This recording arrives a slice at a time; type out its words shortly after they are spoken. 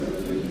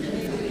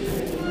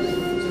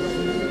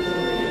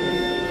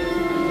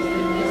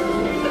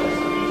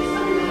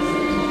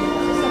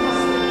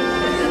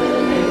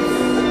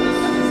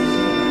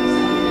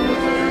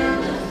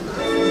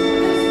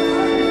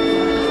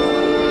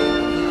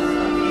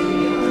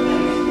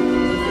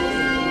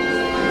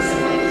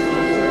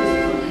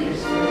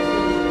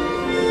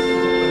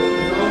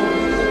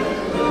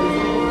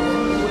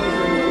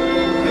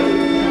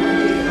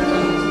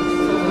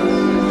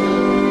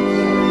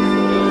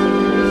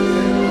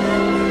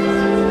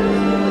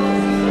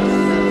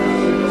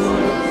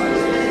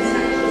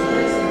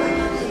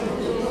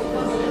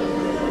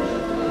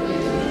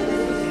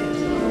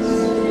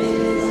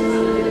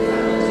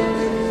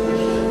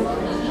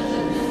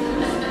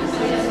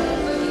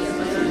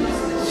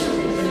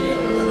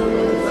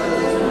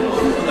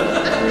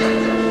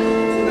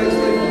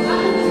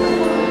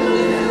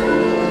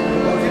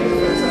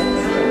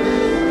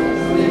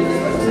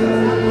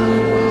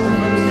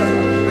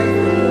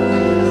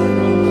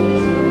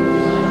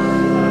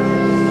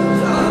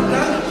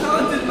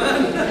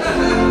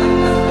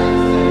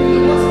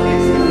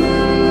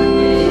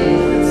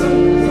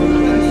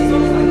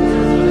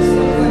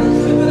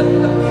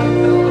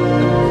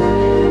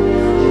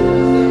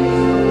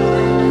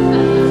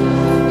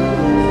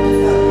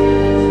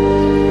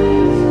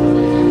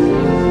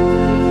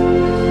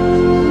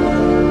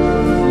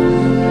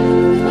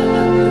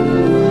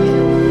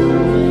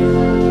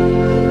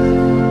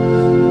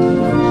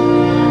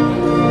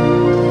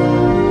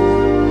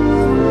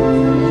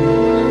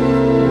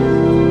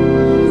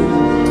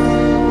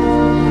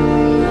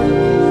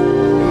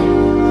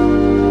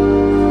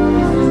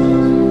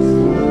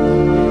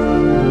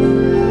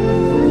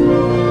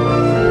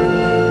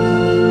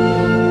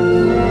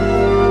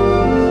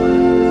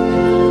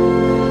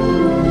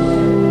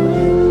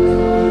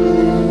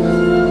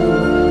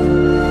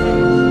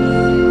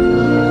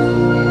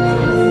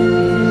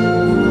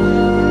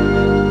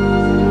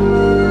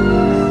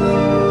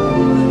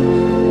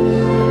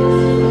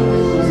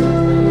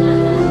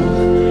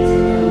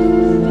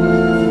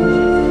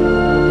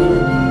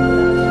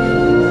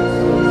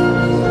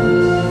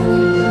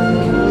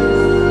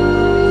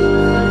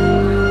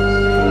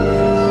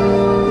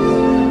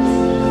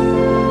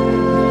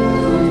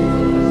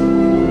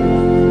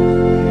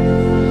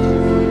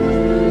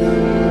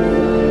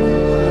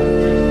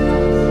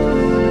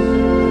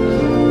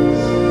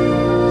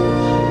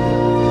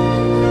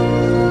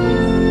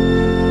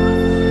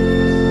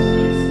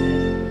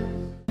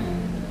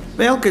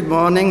Well, good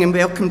morning and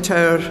welcome to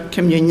our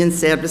communion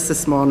service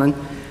this morning.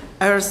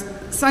 Our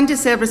Sunday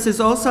service is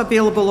also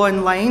available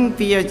online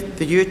via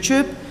the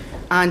YouTube,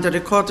 and a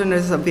recording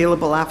is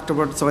available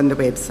afterwards on the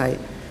website.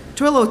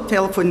 Twillo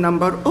telephone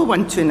number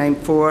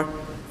 01294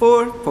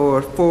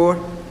 444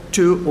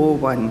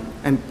 201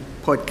 and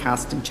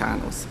podcasting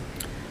channels.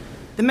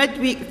 The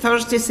midweek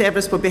Thursday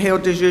service will be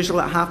held as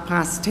usual at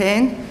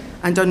 10:30,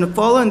 and on the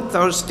following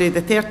Thursday,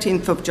 the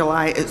 13th of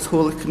July, it's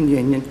Holy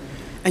Communion.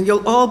 And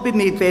you'll all be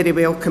made very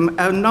welcome.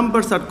 Our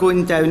numbers are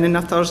going down on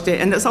a Thursday,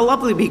 and it's a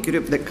lovely wee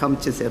group that come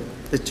to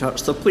the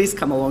church, so please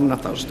come along on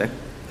a Thursday.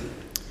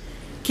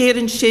 Care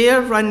and Share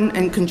run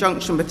in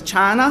conjunction with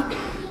Chana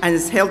and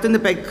is held in the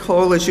big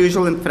hall as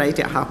usual on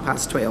Friday at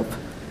 12:30.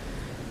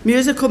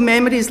 Musical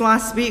Memories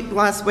last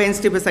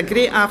Wednesday was a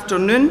great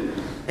afternoon.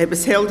 It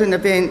was held an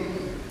event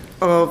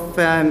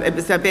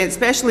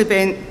special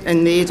event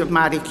in the aid of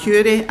Marie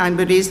Curie, and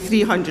we raised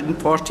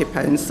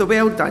 £340. So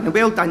well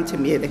done to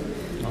Mary.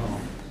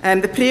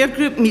 The prayer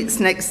group meets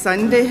next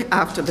Sunday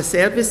after the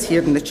service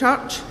here in the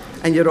church,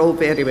 and you're all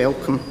very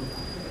welcome.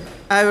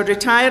 Our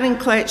retiring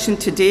collection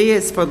today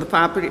is for the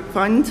Fabric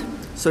Fund,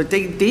 so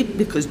dig deep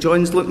because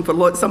John's looking for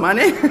lots of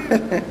money.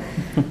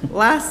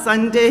 Last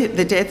Sunday,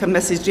 the death of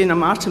Mrs. Gina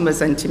Martin was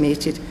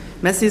intimated.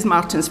 Mrs.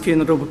 Martin's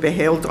funeral will be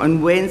held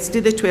on Wednesday,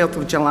 the 12th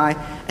of July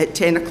at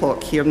 10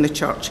 o'clock here in the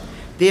church.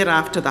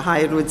 Thereafter, the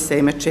High Road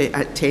Cemetery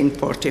at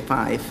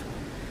 10:45.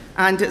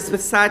 And it's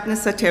with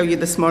sadness I tell you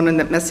this morning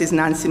that Mrs.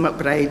 Nancy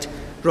McBride,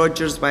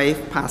 Roger's wife,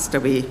 passed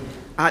away.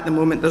 At the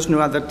moment, there's no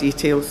other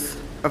details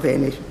of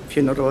any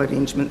funeral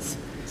arrangements.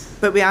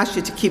 But we ask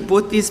you to keep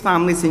both these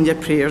families in your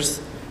prayers,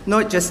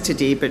 not just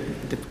today, but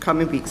the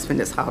coming weeks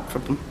when it's hard for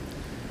them.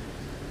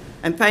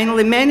 And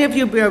finally, many of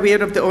you will be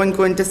aware of the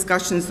ongoing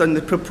discussions on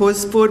the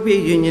proposed four-way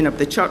union of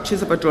the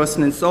churches of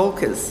Ardrossan and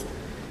Salkers.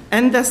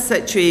 In this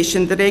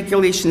situation, the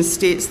regulation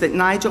states that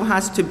Nigel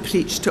has to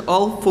preach to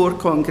all four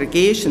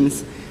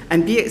congregations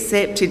and be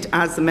accepted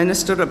as the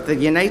minister of the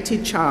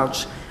United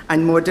Charge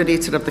and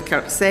moderator of the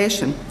Kirk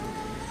session.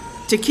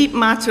 To keep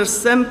matters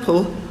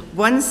simple,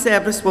 one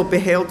service will be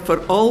held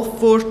for all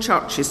four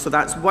churches, so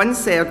that's one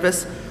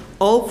service.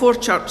 All four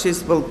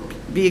churches will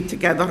be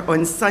together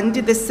on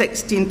Sunday the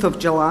 16th of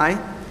July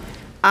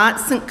at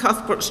St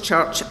Cuthbert's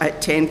Church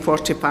at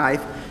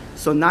 10:45.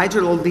 So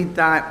Nigel will lead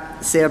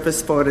that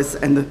service for us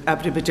and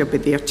everybody will be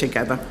there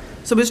together.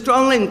 So we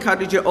strongly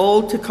encourage you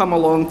all to come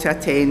along to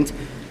attend.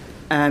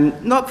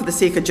 Not for the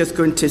sake of just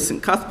going to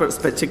St Cuthbert's,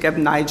 but to give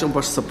Nigel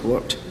our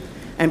support.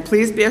 And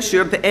please be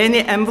assured that any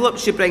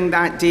envelopes you bring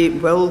that day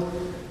will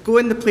go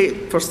in the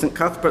plate for St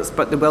Cuthbert's,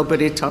 but they will be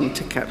returned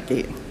to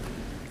Kirkgate.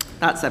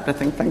 That's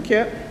everything. Thank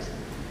you.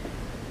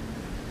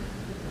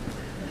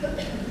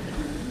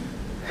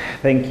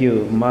 Thank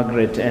you,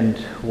 Margaret, and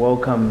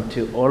welcome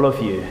to all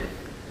of you.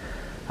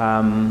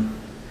 And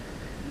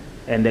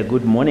a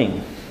good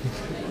morning.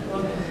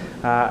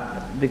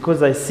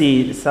 Because I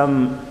see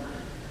some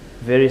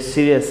very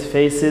serious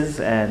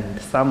faces,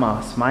 and some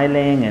are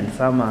smiling and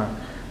some are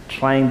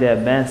trying their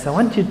best, I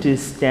want you to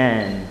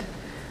stand,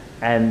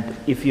 and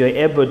if you're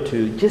able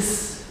to,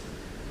 just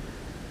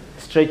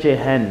stretch a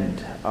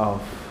hand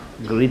of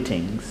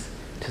greetings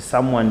to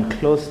someone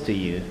close to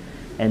you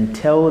and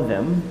tell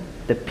them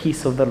the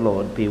peace of the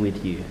Lord be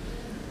with you.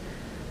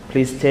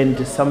 Please turn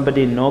to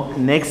somebody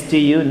next to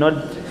you,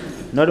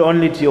 not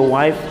only to your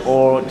wife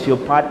or to your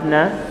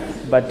partner,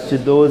 but to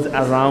those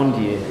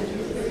around you.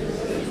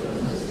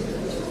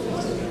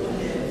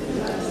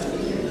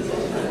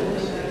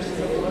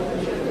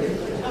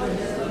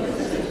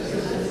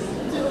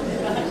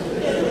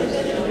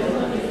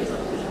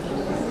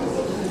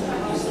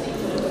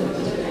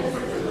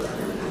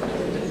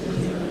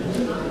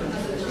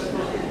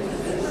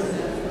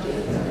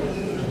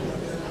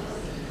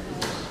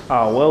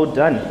 Well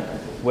done,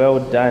 well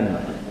done.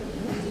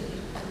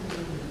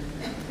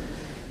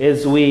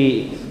 As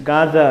we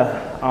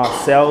gather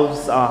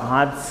ourselves, our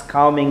hearts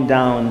calming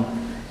down,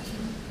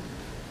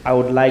 I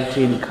would like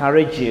to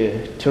encourage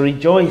you to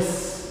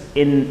rejoice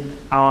in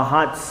our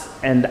hearts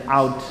and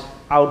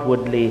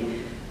outwardly,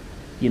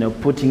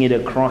 putting it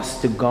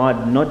across to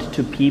God, not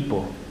to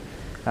people.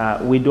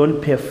 We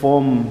don't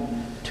perform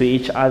to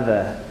each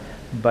other,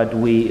 but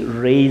we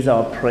raise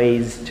our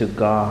praise to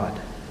God.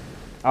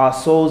 Our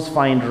souls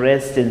find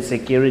rest and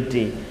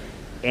security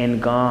in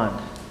God.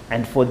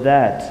 And for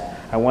that,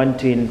 I want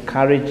to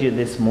encourage you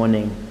this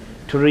morning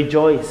to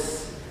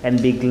rejoice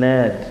and be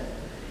glad.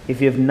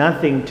 If you have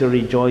nothing to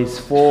rejoice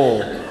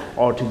for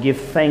or to give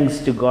thanks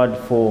to God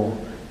for,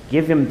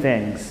 give Him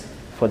thanks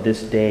for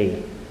this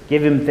day.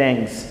 Give Him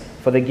thanks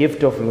for the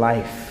gift of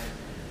life.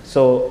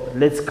 So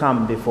let's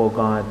come before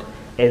God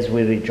as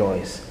we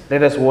rejoice.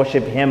 Let us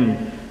worship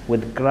Him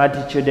with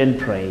gratitude and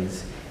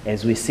praise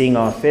as we sing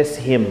our first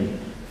hymn,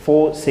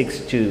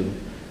 462,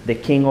 The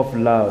King of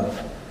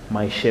Love,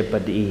 My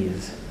Shepherd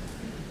Is.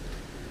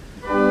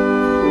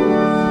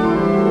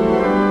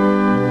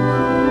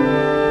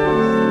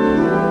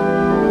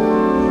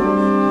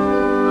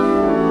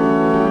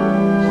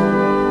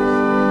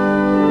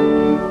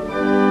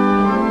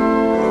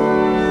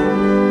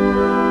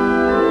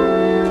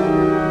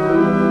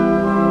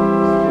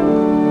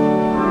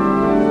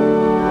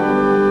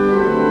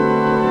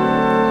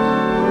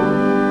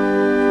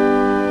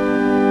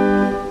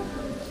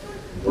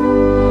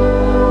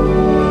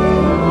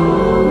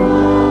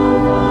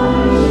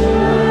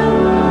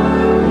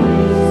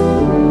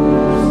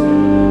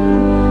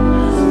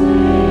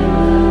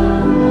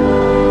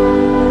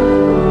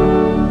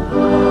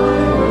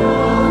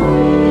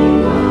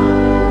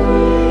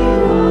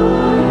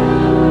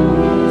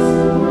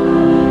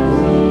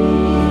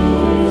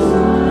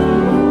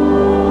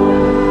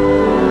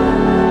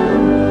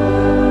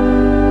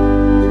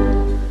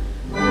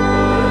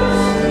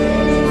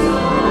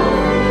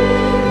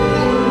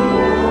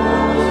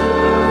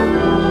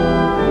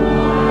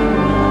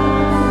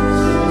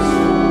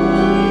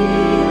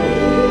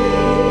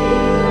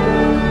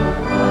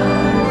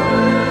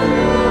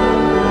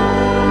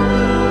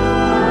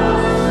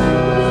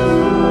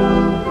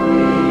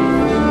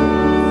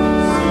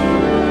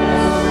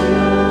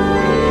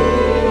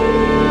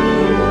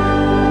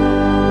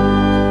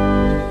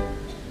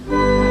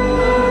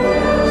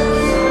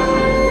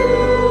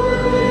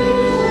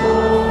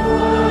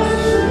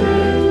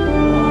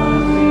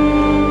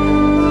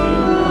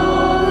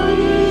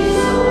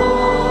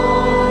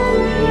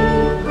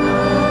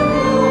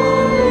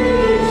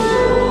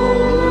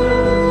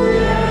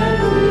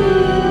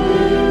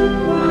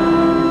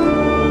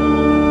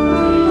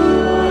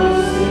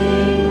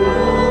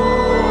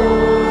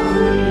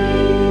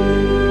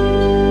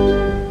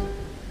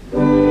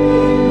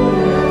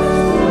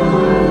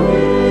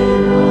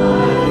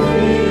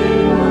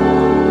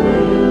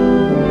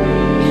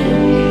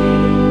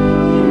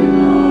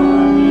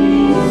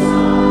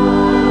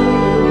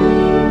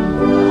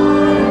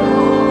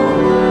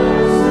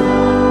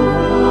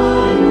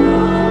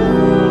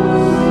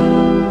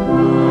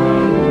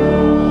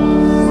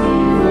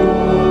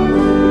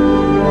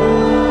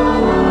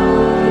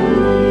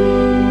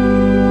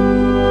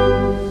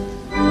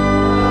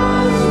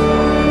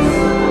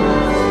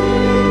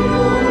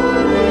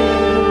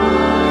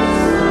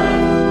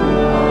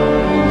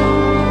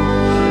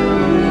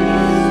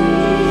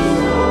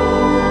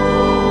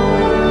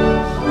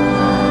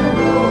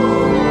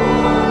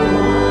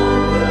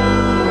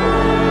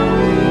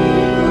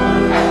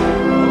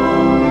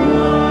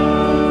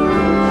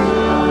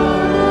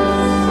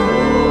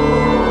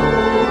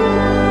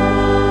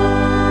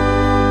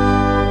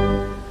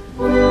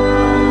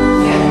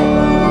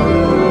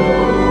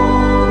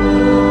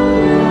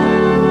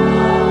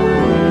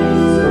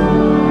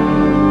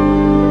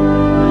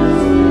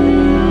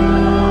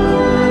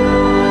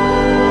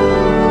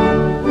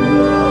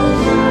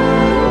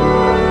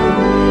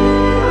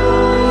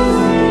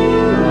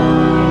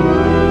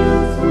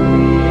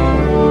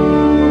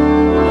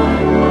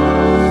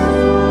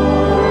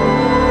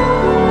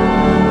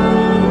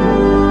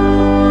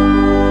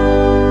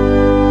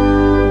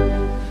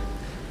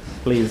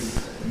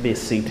 be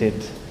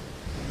seated.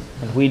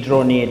 And we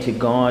draw near to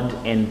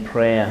God in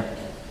prayer.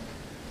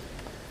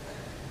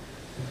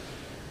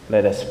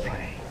 Let us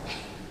pray.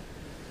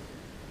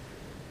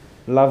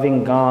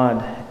 Loving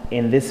God,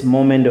 in this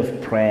moment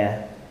of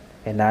prayer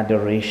and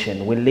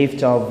adoration, we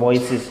lift our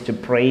voices to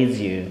praise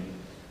you,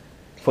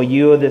 for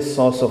you are the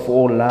source of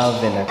all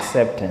love and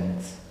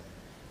acceptance.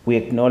 We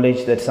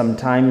acknowledge that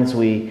sometimes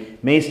we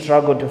may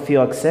struggle to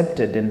feel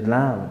accepted and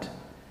loved,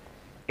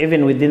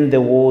 even within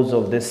the walls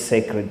of this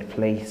sacred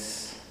place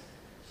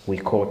we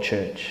call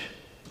church.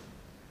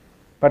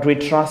 But we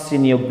trust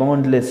in your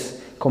boundless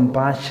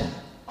compassion,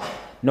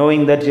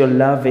 knowing that your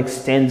love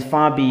extends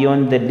far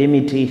beyond the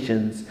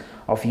limitations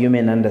of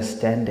human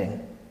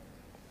understanding.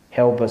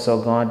 Help us,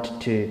 O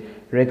God, to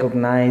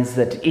recognize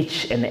that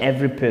each and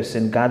every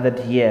person gathered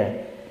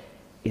here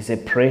is a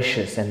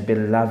precious and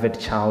beloved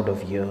child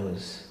of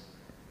yours.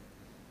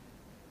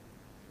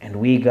 And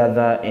we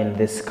gather in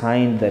this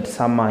kind that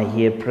some are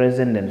here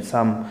present and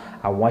some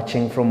are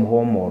watching from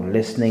home or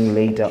listening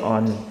later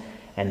on.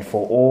 And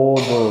for all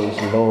those,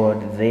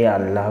 Lord, they are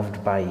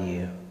loved by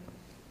you.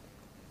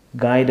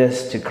 Guide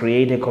us to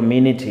create a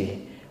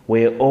community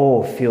where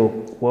all feel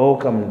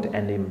welcomed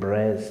and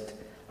embraced,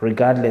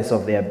 regardless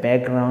of their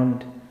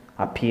background,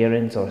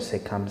 appearance, or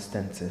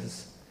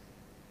circumstances.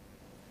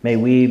 May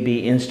we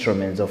be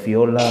instruments of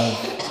your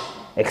love,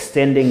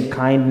 extending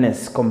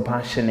kindness,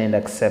 compassion, and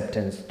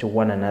acceptance to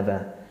one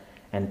another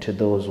and to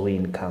those we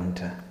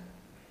encounter.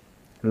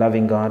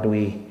 Loving God,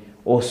 we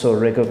also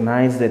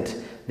recognize that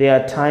there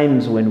are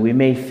times when we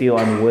may feel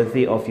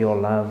unworthy of your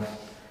love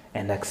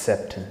and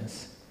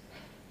acceptance.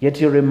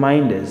 Yet you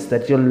remind us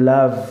that your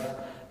love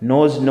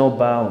knows no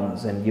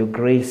bounds and your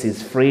grace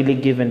is freely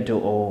given to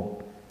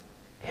all.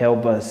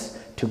 Help us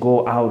to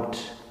go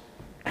out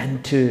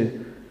and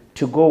to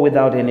go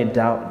without any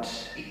doubt,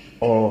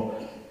 or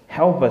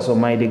help us,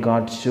 Almighty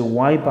God, to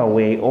wipe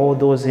away all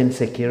those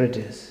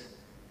insecurities.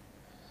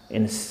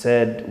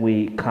 Instead,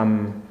 we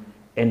come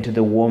into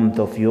the warmth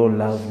of your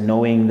love,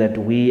 knowing that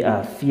we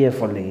are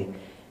fearfully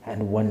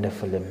and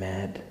wonderfully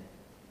made.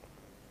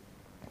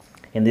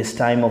 In this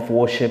time of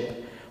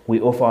worship,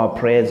 we offer our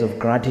prayers of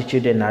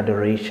gratitude and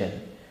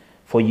adoration,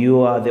 for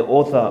you are the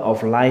author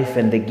of life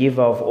and the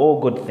giver of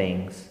all good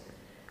things.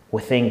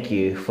 We thank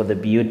you for the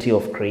beauty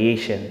of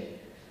creation,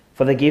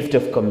 for the gift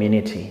of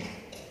community,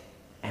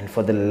 and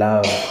for the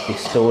love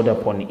bestowed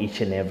upon each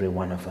and every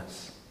one of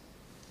us.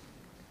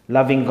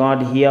 Loving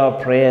God, hear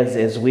our prayers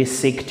as we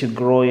seek to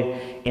grow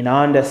in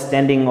our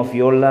understanding of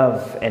your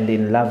love and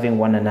in loving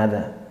one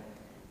another.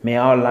 May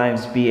our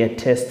lives be a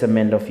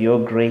testament of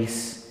your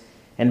grace,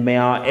 and may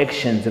our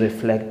actions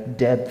reflect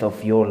depth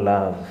of your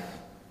love.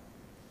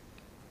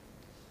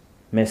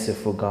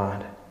 Merciful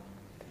God,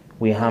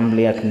 we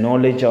humbly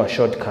acknowledge our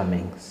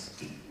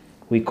shortcomings.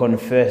 We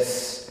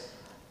confess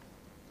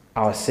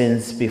our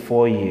sins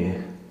before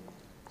you,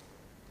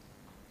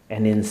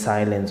 and in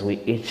silence we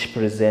each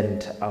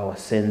present our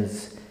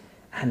sins,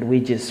 and we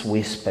just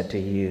whisper to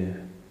you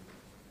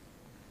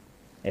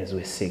as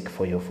we seek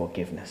for your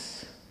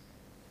forgiveness.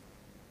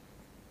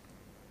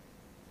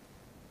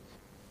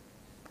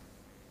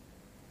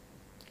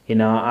 In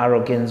our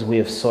arrogance, we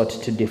have sought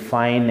to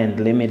define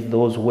and limit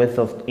those worth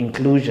of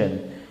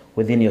inclusion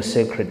within your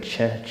sacred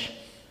church.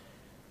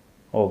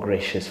 Oh,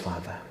 gracious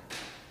Father,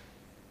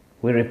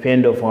 we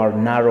repent of our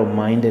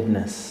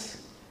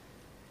narrow-mindedness.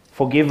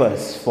 Forgive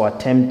us for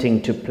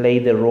attempting to play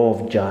the role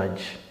of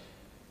judge.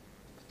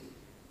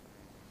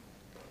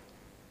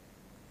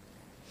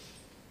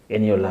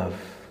 In your love,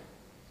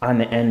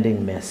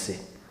 unending mercy,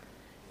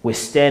 we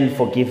stand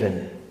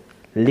forgiven,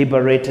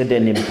 liberated,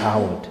 and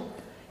empowered.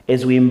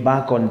 As we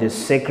embark on this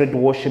sacred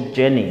worship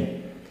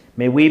journey,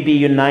 may we be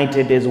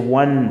united as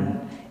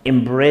one,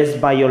 embraced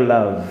by your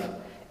love,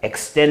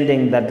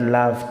 extending that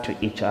love to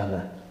each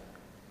other.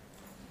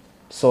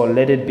 So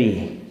let it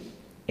be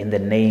in the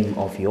name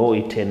of your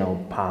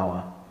eternal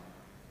power,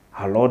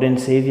 our Lord and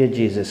Savior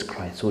Jesus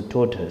Christ, who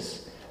taught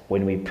us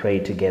when we pray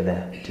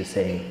together to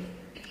say,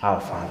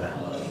 Our Father,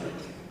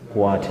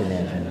 who art in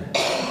heaven,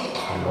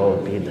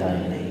 hallowed be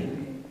thy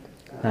name.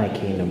 Thy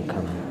kingdom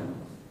come,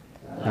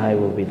 thy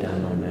will be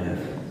done on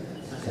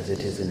earth as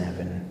it is in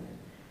heaven.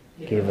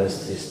 Give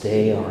us this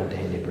day our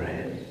daily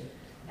bread,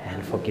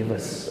 and forgive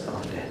us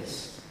our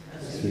debts,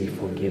 as we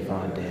forgive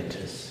our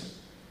debtors.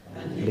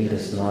 Lead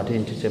us not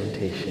into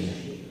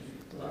temptation,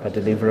 but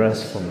deliver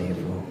us from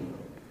evil.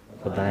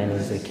 For thine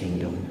is the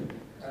kingdom,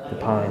 the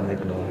power, and the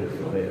glory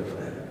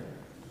forever.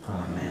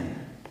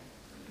 Amen.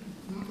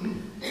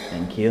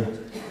 Thank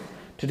you.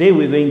 Today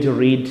we're going to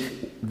read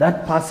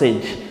that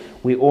passage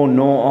we all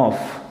know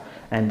of.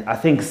 And I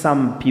think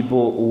some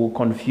people will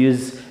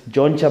confuse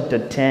John chapter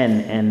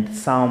 10 and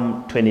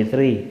Psalm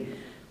 23.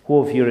 Who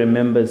of you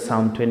remembers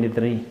Psalm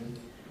 23?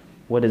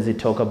 What does it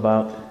talk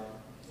about?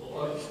 The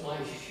Lord is my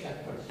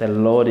shepherd. The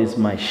Lord is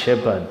my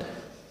shepherd.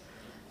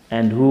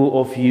 And who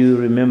of you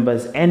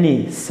remembers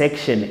any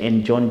section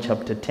in John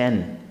chapter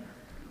 10?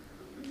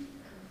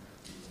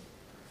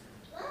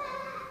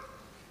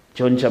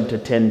 John chapter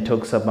 10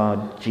 talks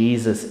about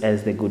Jesus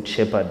as the good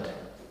shepherd.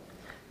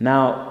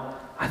 Now,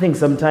 I think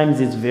sometimes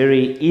it's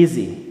very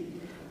easy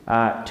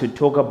to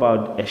talk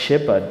about a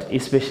shepherd,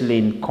 especially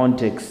in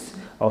context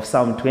of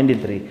Psalm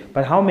 23.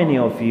 But how many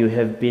of you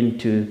have been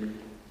to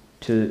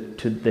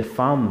the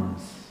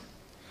farms?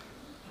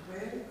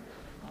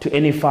 To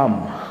any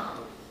farm?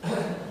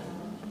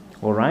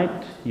 All right?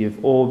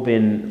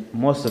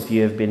 Most of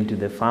you have been to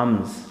the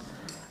farms.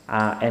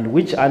 And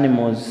which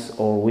animals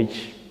were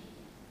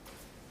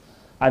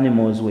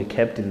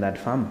kept in that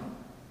farm?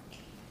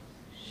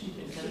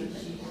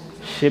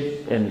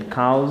 Sheep and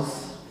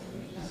cows.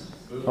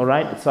 All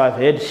right, so I've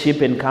heard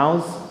sheep and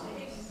cows.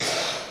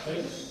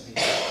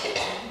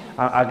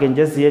 I can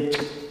just hear.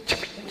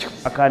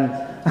 I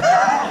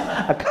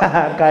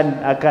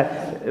can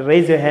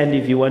raise your hand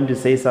if you want to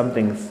say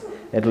something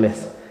at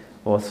least.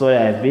 Also,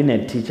 I've been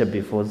a teacher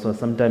before, so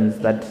sometimes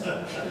that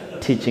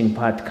teaching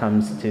part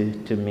comes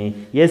to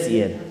me. Yes,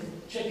 Ian?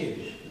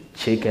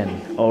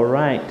 Chicken. All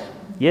right.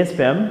 Yes,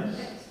 Pam?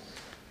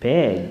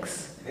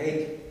 Pigs.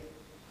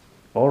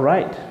 All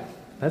right.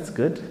 That's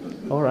good.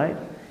 All right.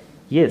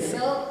 Yes.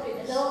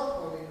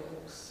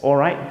 All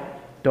right.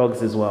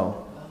 Dogs as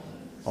well.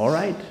 All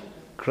right.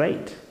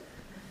 Great.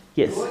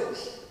 Yes.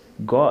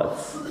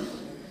 Goats.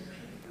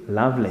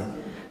 Lovely.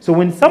 So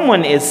when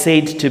someone is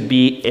said to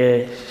be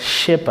a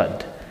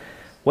shepherd,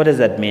 what does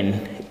that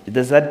mean?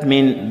 Does that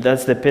mean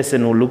that's the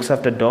person who looks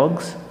after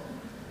dogs?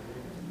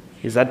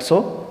 Is that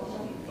so?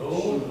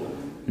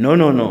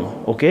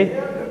 No.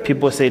 Okay?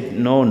 People said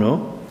no.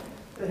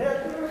 The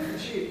head of the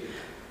sheep.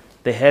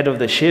 The head of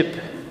the sheep.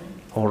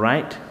 All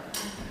right.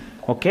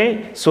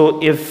 Okay?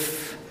 So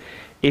if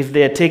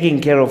they're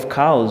taking care of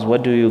cows,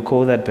 what do you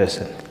call that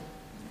person?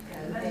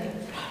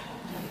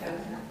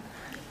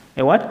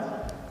 A what?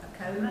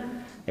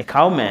 A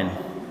cowman.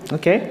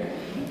 Okay.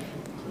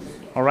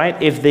 All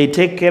right. If they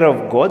take care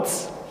of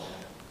goats,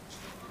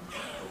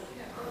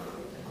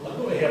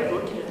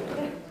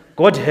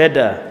 goat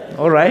herder.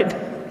 All right.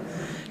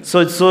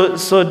 So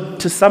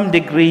to some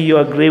degree, you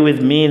agree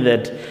with me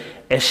that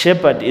a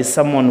shepherd is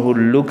someone who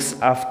looks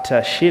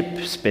after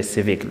sheep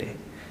specifically.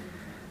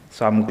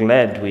 So I'm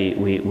glad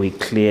we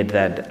cleared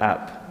that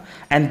up.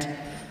 And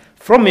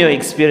from your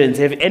experience,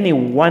 have any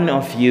one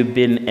of you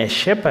been a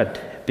shepherd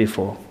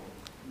before?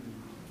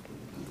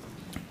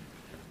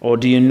 Or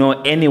do you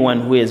know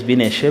anyone who has been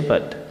a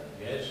shepherd?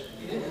 Yes.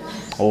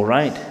 All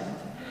right.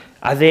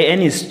 Are there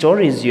any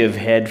stories you have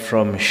heard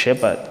from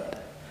shepherd?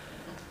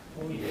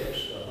 Oh,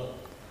 yes.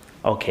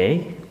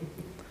 Okay.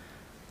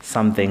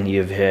 Something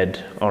you've heard.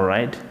 All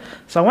right.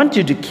 So I want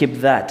you to keep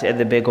that at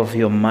the back of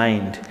your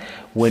mind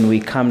when we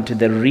come to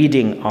the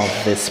reading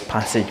of this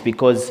passage,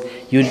 because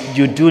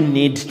you do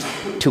need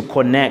to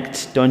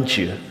connect, don't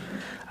you?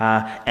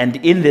 And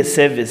in the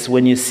service,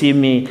 when you see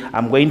me,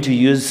 I'm going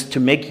to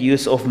make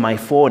use of my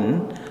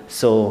phone.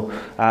 So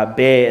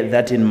bear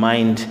that in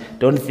mind.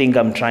 Don't think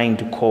I'm trying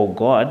to call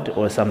God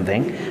or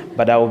something,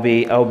 but I'll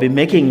be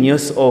making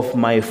use of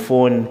my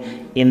phone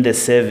in the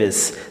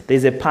service.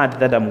 There's a part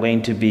that I'm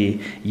going to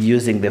be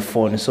using the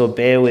phone. So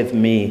bear with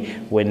me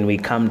when we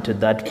come to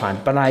that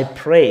part. But I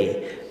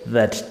pray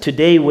that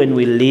today when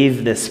we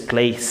leave this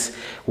place,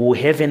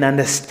 we'll have an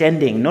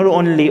understanding not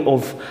only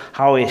of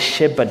how a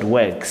shepherd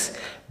works,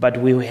 but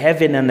we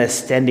have an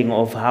understanding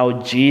of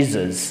how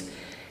Jesus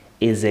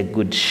is a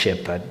good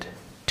shepherd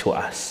to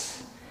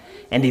us.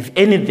 And if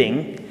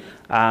anything,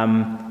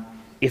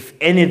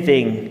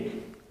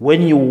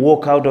 when you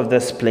walk out of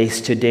this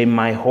place today,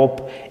 my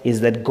hope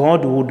is that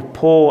God would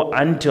pour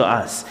unto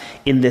us.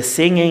 In the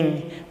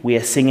singing, we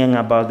are singing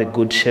about the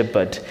good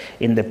shepherd.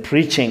 In the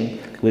preaching,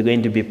 we're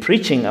going to be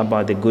preaching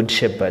about the good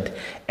shepherd.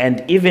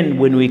 And even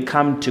when we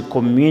come to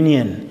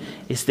communion,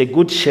 it's the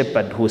good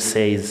shepherd who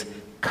says,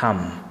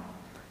 come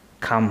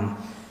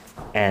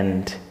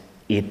and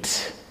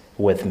eat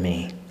with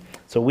me.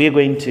 So we're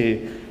going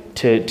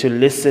to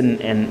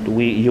listen, and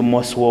you're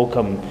most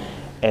welcome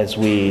as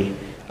we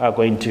are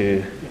going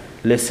to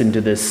listen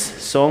to this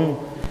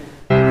song.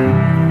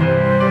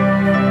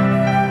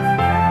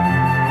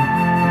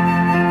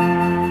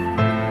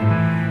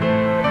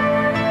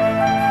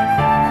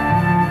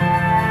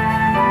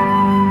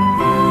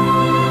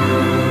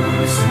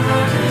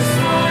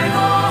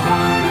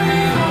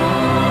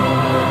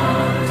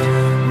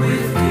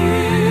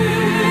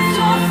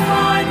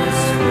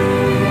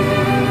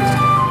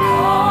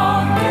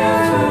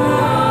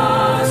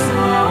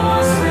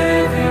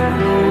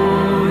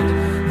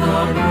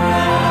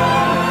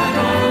 Bread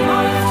of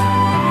life to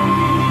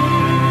me.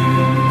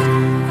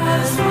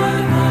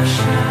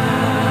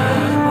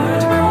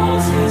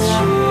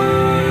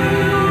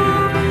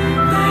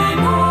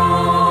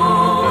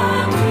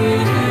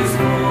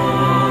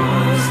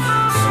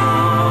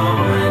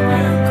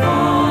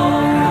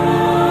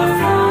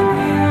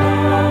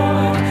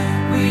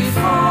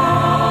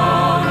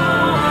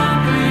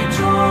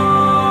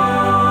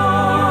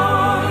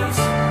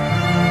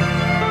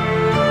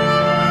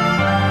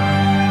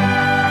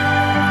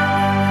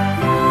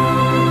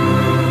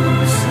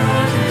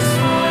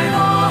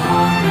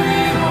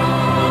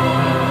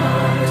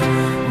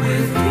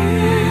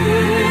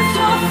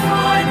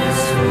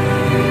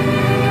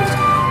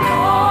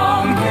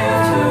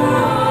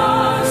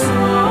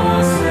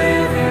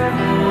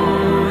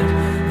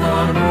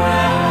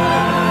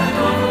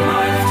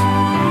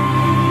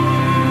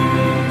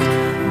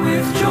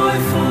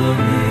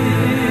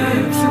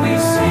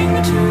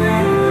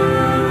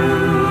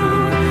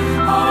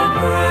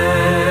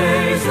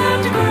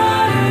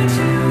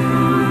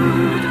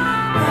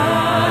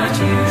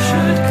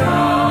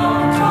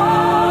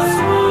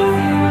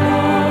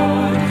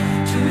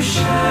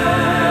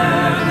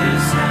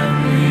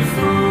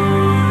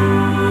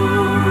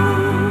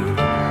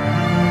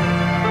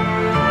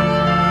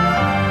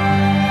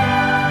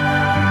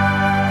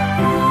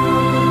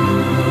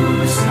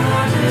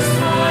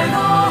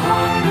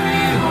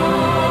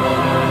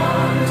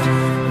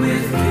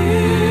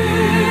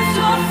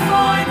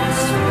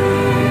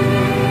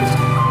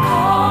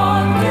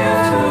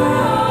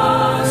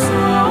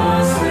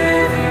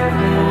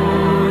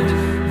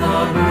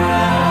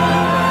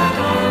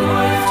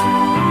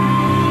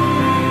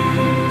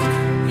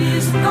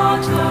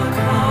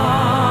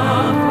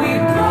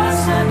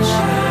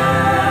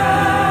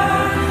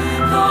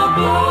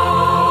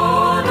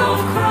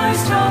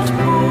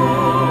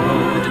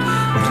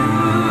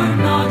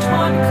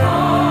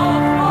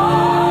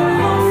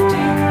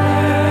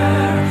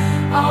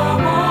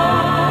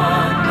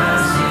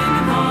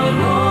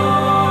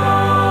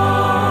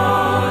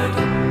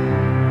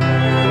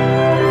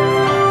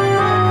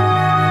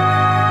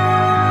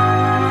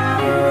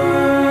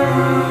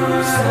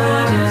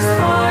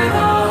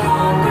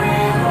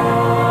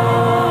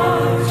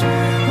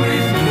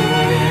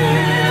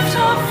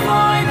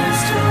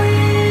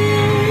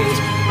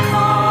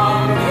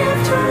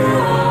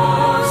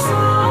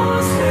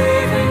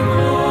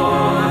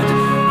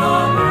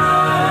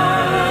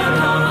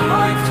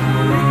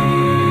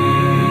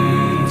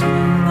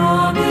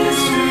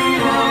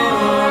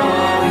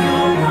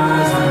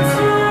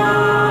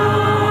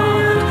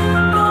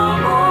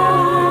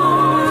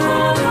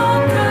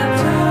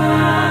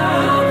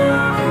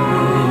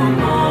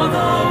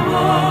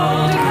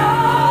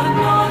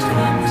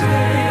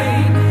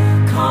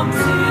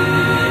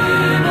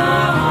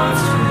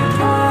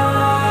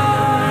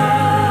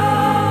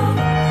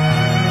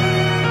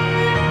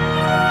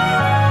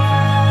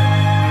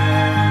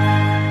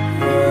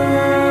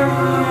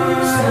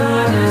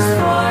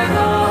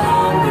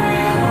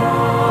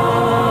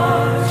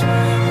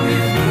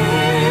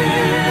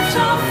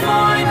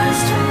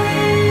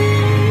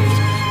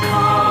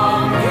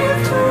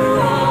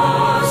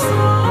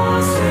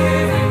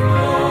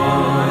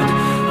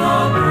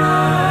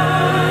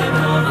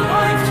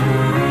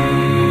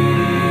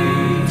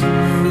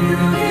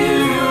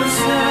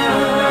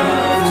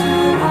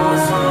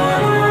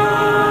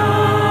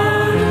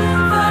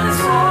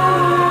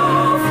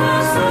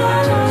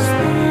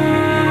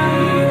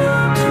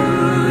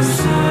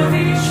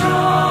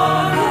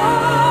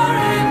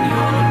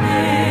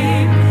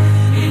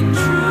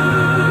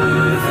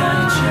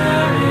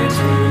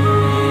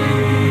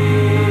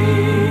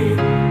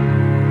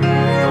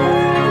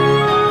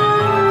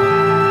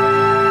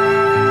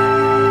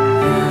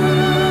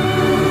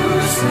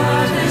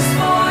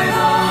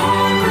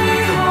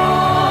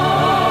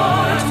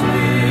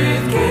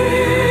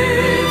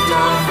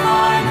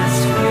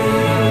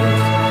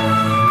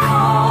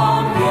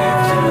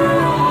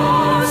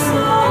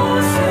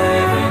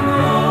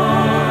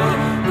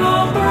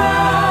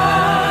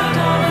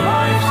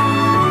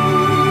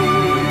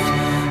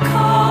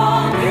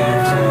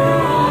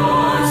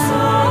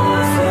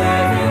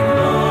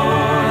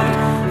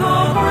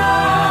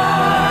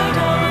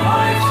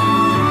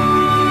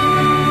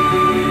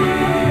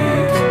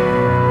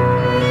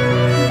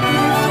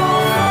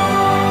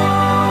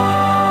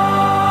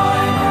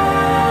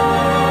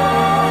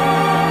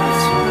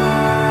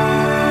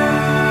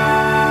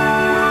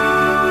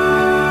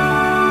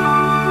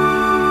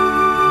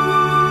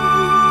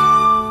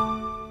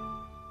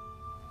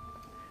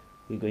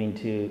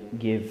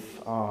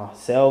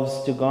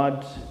 ourselves to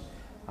God,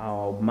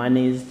 our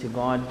monies to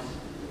God,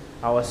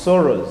 our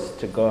sorrows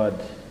to God.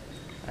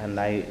 And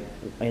I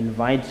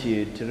invite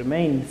you to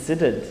remain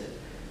seated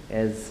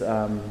as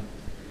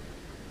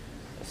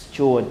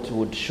Stuart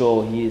would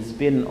show. He's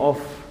been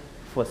off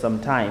for some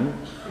time,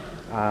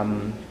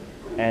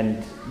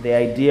 and the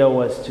idea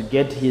was to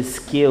get his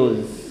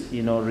skills,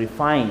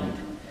 refined.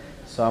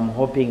 So I'm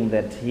hoping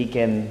that he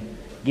can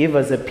give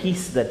us a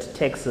piece that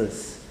takes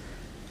us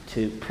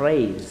to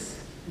praise.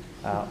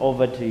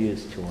 Over to you,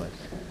 Stuart.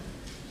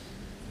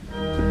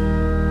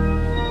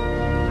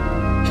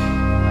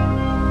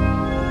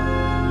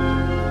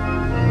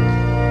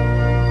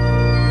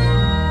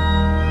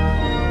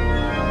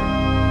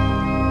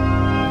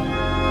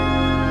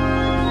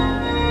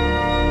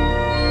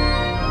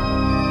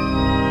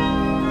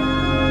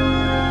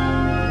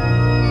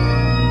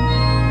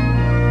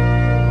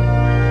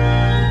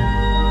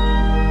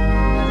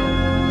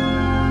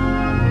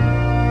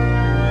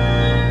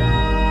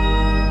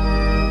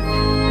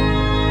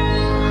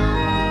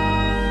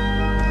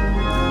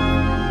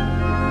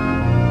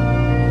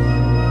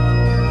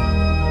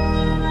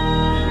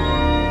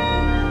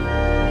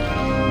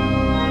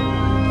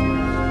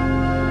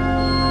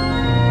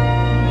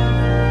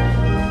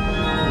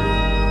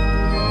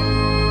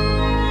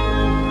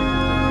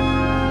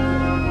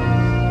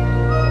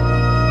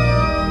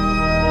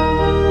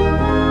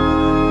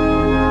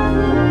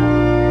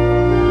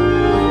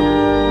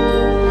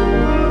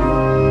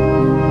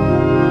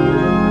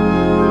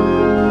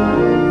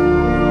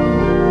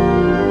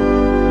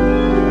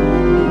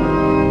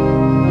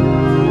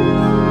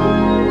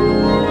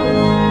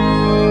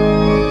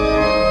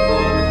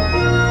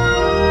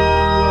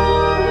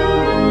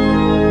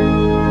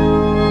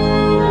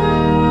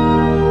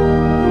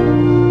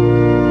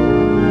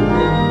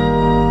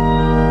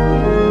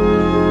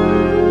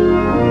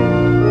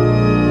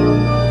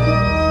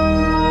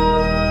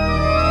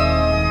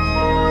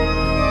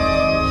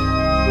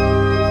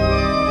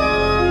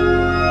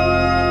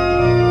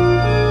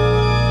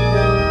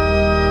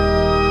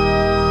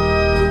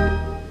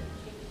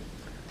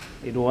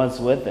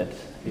 Worth it.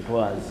 It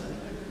was.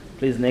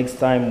 Please, next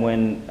time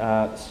when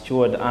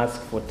Stuart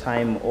asks for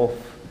time off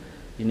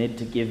You need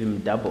to give him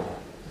double.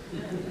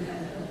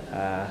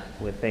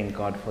 We thank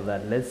God for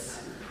that.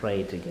 Let's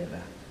pray together.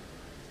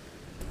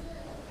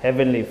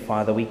 Heavenly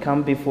Father, we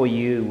come before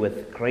you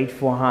with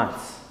grateful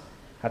hearts,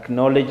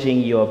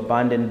 acknowledging your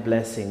abundant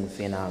blessings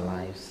in our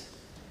lives.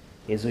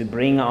 As we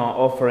bring our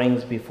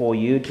offerings before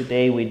you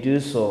today, we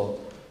do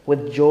so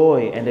with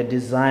joy and a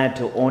desire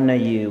to honor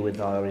you with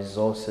our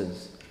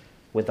resources,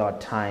 with our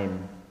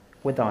time,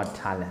 with our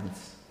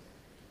talents.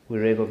 We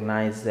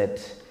recognize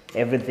that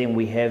everything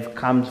we have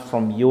comes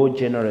from your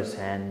generous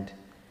hand,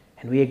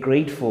 and we are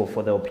grateful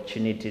for the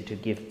opportunity to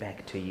give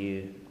back to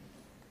you.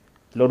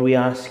 Lord, we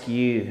ask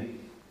you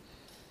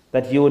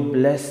that you would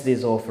bless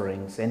these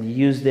offerings and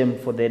use them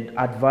for the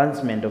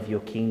advancement of your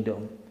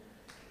kingdom.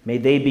 May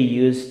they be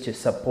used to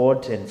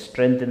support and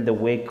strengthen the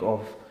work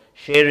of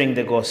sharing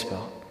the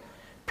gospel,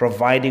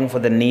 providing for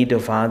the need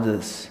of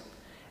others,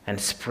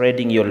 and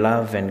spreading your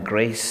love and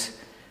grace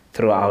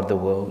throughout the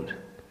world.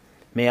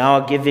 May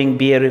our giving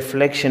be a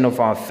reflection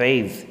of our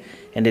faith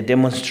and a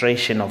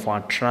demonstration of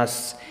our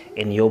trust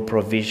in your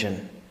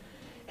provision.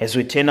 As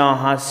we turn our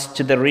hearts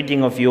to the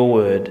reading of your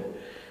word,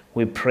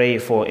 we pray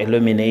for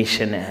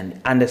illumination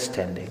and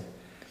understanding.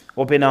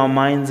 Open our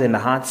minds and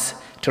hearts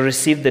to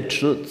receive the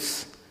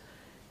truths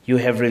you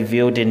have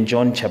revealed in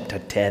John chapter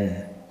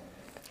 10.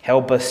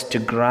 Help us to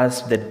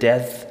grasp the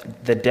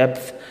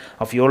depth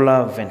of your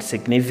love and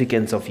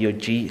significance of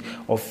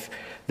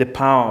the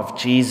power of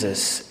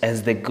Jesus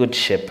as the good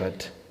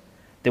shepherd,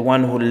 the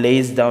one who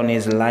lays down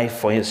his life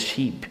for his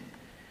sheep.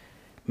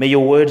 May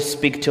your word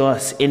speak to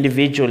us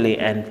individually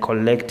and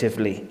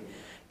collectively,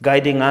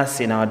 guiding us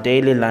in our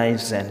daily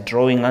lives and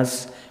drawing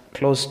us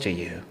close to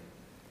you.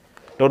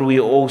 Lord, we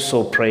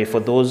also pray for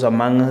those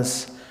among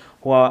us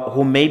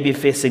who may be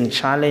facing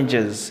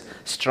challenges,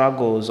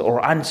 struggles,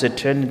 or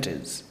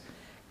uncertainties.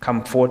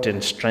 Comfort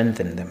and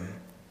strengthen them.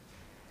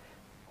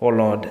 Oh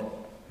Lord,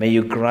 may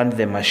you grant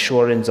them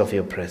assurance of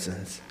your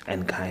presence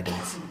and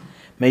guidance.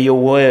 May your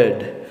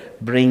word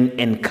bring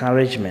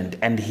encouragement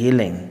and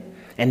healing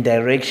and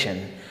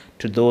direction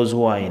to those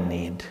who are in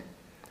need.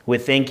 We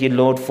thank you,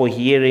 Lord, for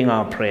hearing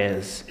our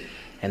prayers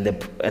and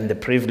the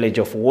privilege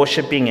of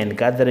worshiping and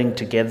gathering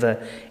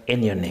together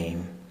in your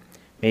name.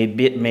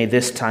 May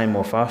this time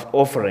of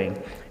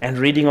offering and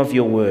reading of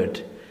your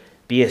word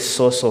be a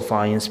source of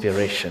our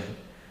inspiration,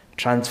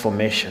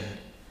 transformation,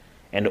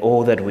 and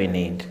all that we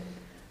need.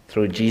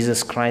 Through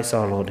Jesus Christ,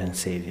 our Lord and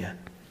Savior.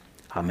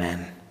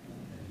 Amen.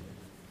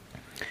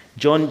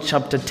 John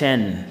chapter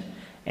 10,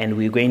 and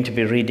we're going to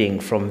be reading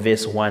from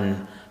verse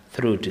 1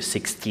 through to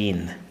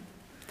 16.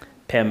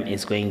 Pam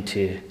is going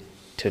to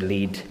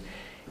lead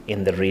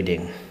in the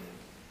reading.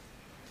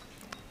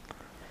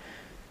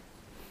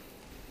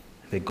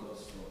 The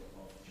Gospel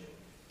of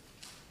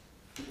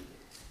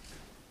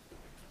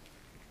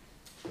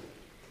John.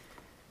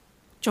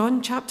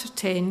 John chapter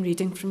 10,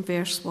 reading from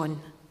verse 1,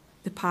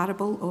 the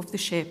parable of the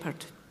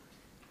shepherd.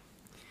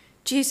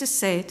 Jesus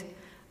said,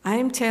 I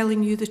am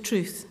telling you the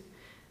truth.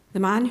 The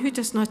man who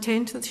does not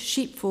enter the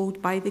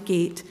sheepfold by the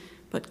gate,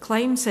 but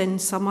climbs in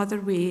some other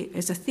way,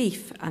 is a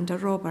thief and a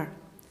robber.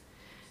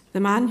 The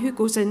man who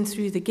goes in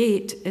through the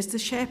gate is the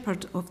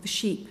shepherd of the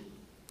sheep.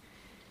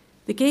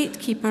 The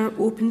gatekeeper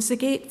opens the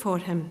gate for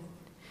him.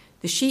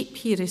 The sheep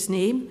hear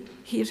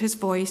his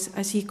voice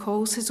as he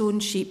calls his own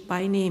sheep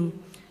by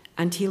name,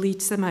 and he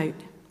leads them out.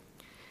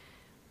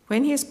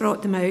 When he has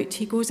brought them out,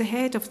 he goes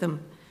ahead of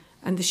them,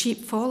 and the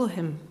sheep follow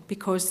him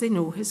because they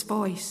know his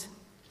voice.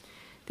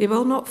 They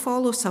will not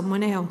follow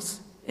someone else.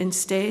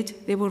 Instead,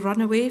 they will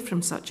run away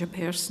from such a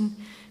person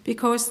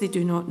because they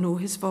do not know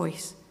his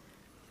voice.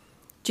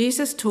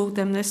 Jesus told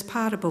them this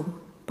parable,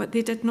 but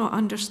they did not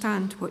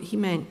understand what he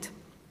meant.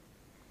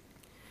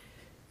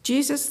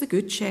 Jesus, the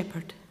Good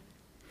Shepherd.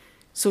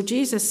 So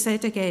Jesus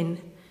said again,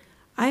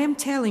 I am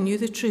telling you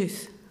the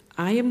truth.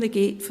 I am the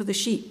gate for the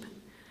sheep.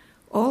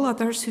 All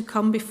others who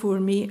come before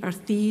me are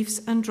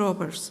thieves and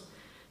robbers,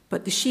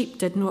 but the sheep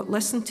did not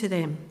listen to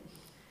them.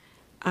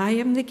 I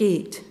am the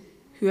gate.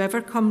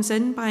 Whoever comes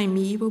in by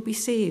me will be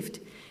saved.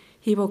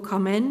 He will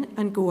come in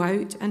and go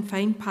out and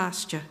find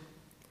pasture.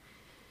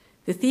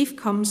 The thief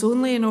comes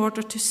only in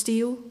order to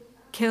steal,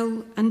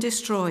 kill, and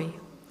destroy.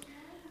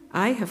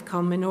 I have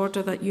come in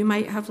order that you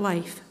might have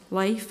life,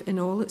 life in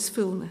all its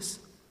fullness.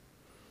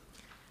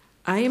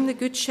 I am the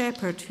good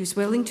shepherd who's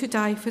willing to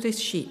die for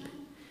his sheep.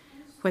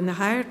 When the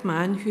hired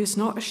man, who is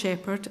not a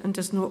shepherd and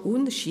does not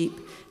own the sheep,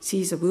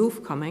 sees a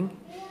wolf coming,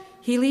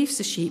 he leaves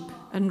the sheep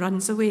and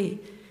runs away.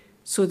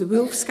 So the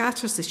wolf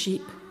scatters the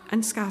sheep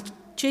and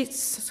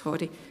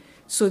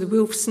So the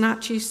wolf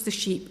snatches the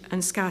sheep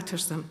and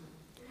scatters them.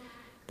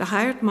 The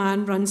hired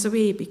man runs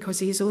away because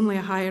he is only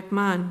a hired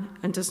man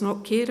and does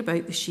not care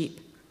about the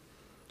sheep.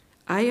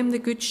 I am the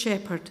good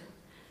shepherd.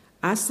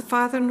 As the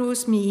Father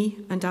knows me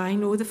and I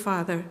know the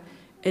Father,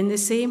 in the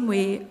same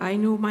way I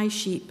know my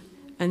sheep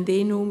and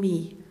they know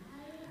me,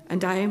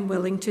 and I am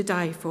willing to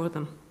die for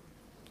them.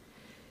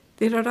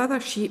 There are other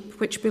sheep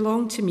which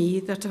belong to me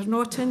that are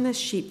not in this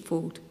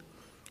sheepfold.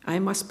 I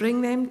must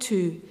bring them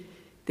too.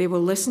 They will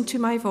listen to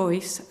my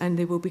voice, and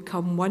they will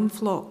become one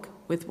flock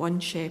with one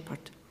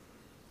shepherd.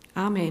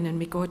 Amen, and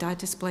may God add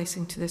his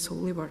blessing to this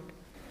holy word.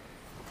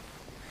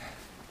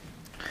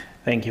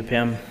 Thank you,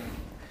 Pam.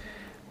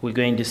 We're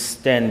going to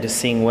stand to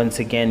sing once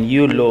again,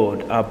 You,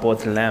 Lord, are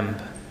both lamb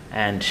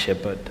and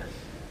shepherd.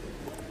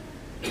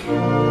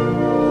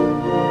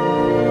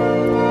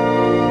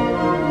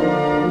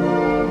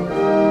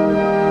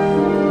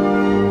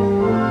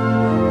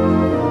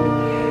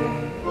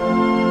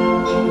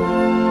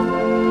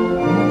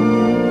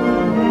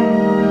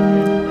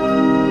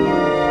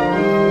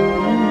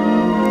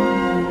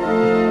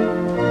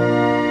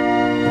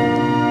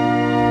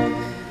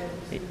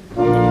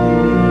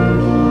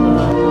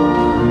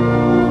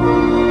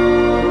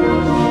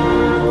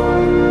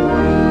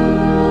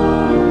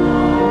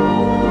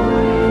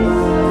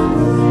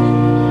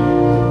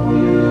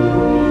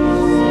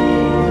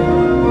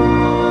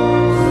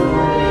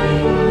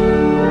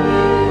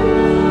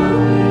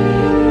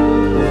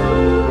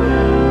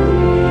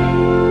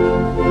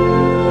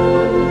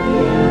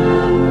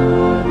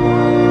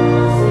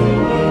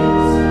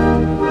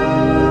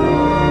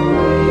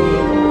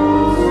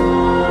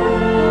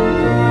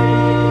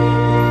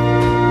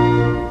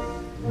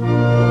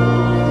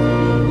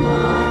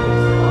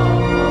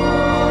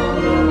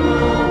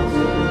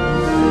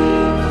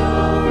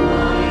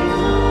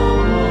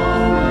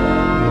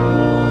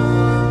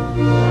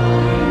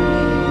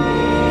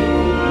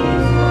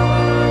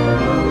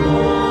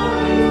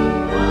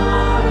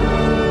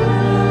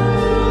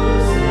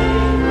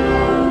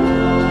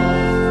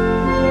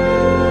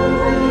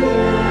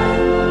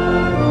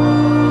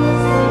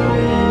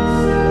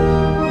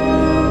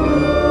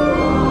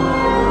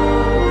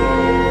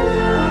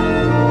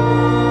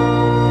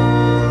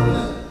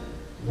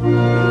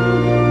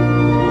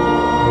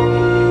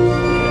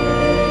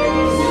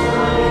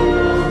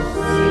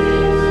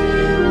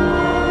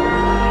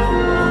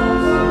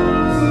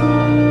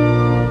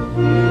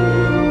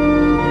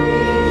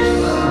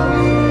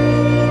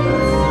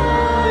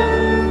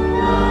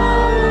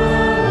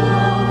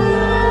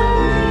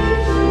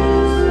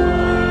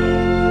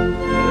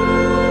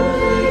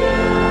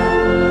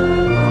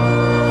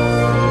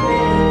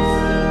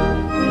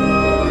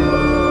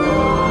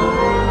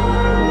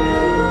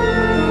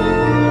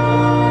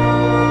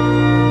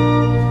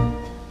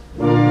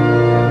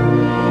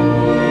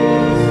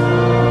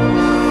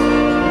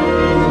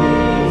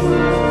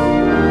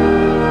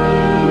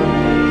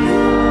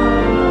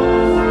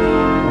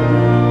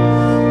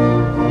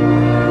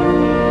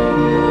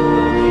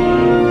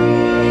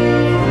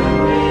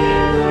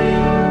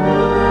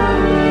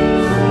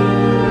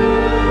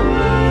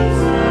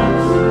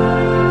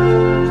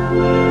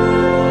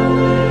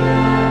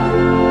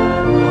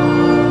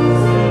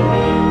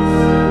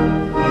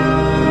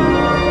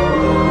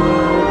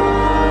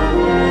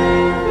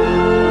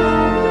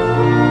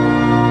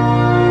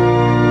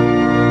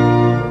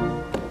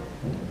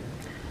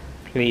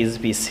 Please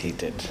be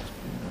seated.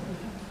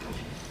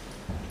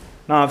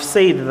 Now, I've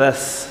said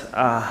this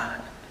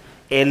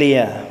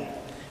earlier.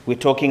 We're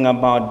talking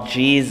about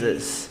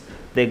Jesus,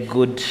 the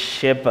Good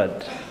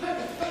Shepherd.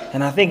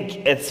 And I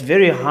think it's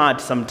very hard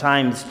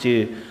sometimes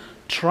to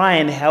try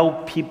and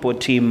help people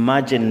to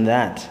imagine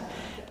that,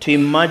 to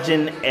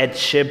imagine a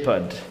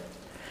shepherd.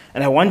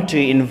 And I want to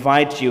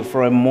invite you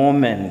for a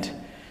moment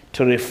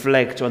to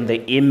reflect on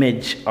the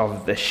image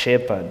of the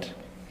shepherd,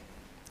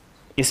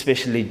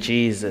 especially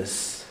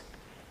Jesus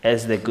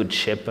as the Good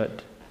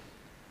Shepherd.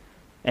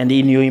 And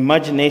in your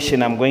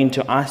imagination, I'm going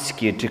to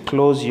ask you to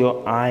close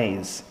your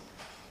eyes.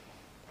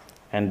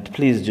 And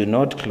please do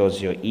not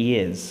close your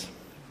ears.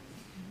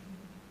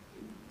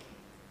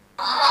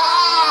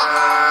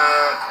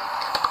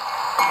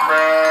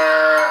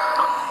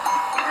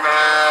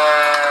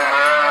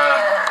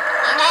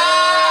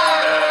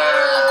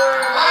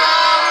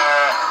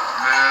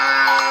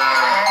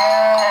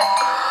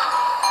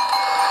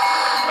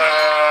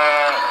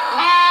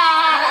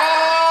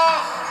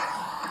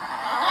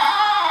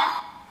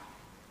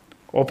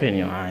 Open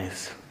your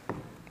eyes.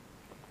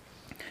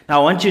 Now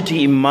I want you to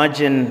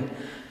imagine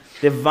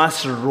the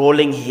vast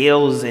rolling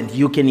hills, and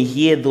you can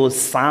hear those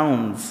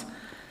sounds,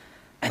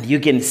 and you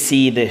can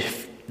see the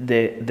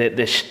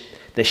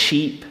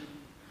sheep,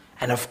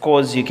 and of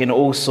course you can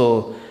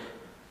also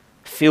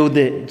feel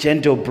the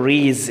gentle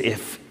breeze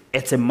if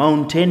it's a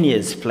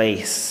mountainous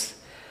place.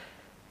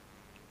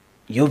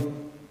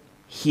 You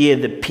hear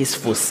the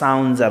peaceful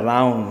sounds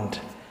around.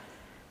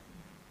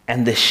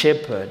 And the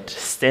shepherd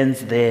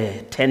stands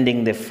there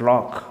tending the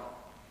flock.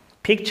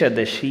 Picture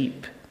the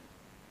sheep,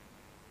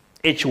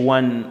 each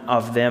one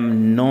of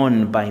them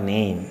known by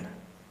name.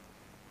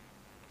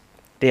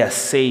 They are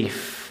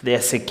safe, they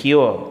are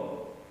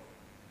secure.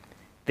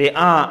 They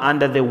are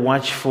under the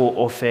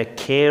watchful of a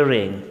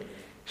caring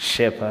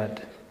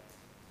shepherd.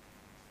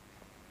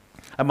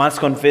 I must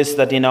confess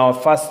that in our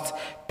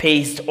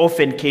fast-paced,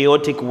 often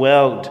chaotic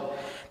world,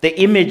 the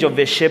image of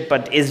a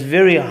shepherd is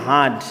very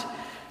hard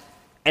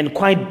and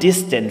quite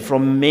distant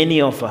from many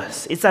of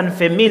us. It's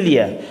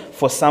unfamiliar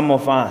for some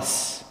of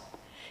us.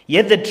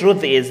 Yet the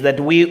truth is that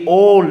we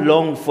all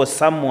long for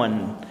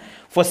someone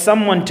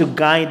to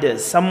guide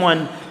us,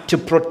 someone to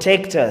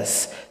protect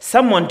us,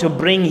 someone to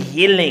bring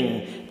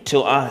healing to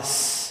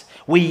us.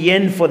 We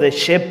yearn for the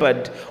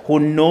shepherd who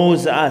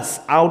knows us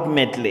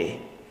ultimately,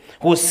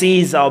 who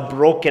sees our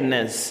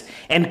brokenness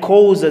and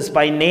calls us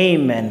by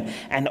name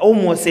and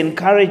almost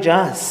encourage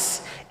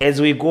us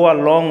as we go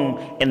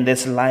along in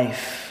this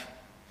life.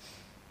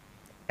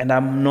 And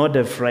I'm not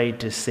afraid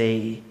to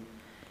say,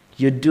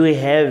 you do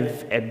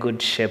have a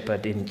good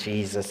shepherd in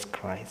Jesus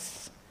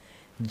Christ.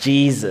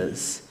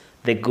 Jesus,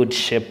 the good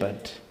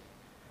shepherd.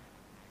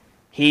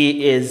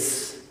 He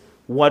is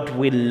what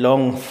we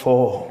long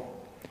for,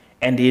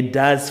 and he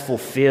does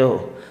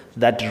fulfill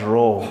that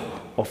role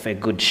of a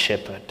good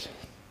shepherd.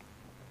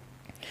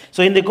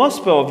 So in the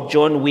Gospel of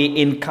John, we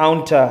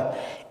encounter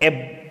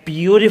a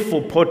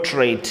beautiful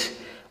portrait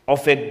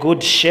of a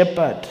good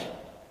shepherd.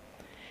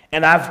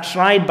 And I've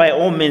tried by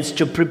all means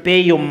to prepare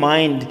your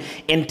mind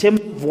in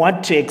terms of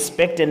what to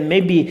expect and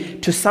maybe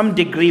to some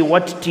degree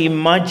what to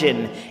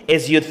imagine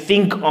as you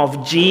think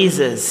of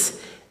Jesus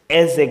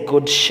as a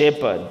good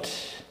shepherd.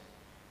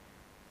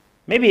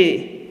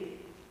 Maybe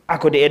I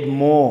could add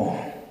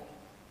more.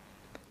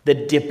 The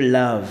deep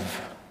love,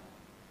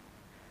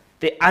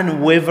 the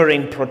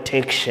unwavering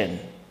protection,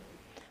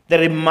 the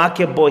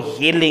remarkable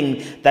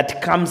healing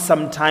that comes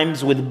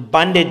sometimes with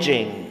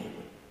bandaging.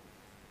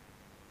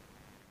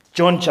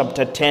 John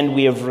chapter 10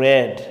 we have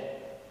read.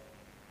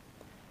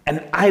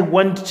 And I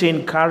want to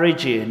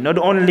encourage you not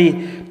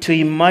only to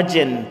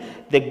imagine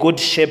the good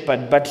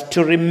shepherd, but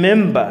to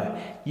remember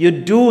you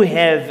do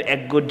have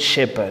a good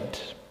shepherd.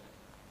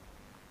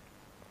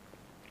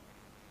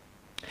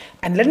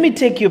 And let me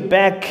take you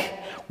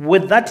back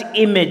with that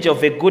image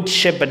of a good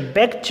shepherd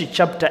back to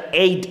chapter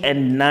 8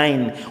 and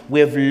 9 we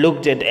have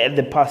looked at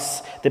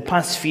the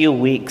past few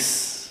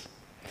weeks.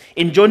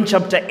 In John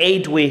chapter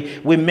 8,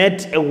 we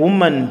met a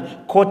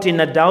woman caught in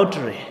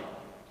adultery.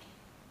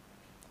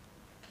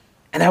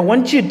 And I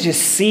want you to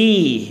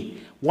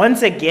see,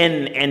 once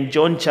again, in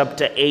John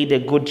chapter 8, a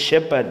good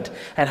shepherd.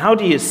 And how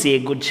do you see a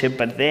good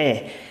shepherd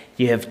there?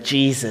 You have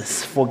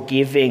Jesus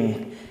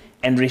forgiving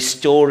and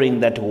restoring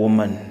that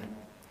woman,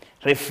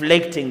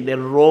 reflecting the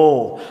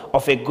role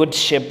of a good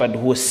shepherd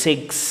who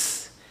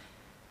seeks,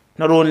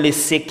 not only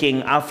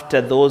seeking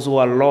after those who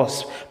are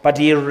lost, but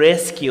he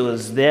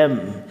rescues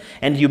them.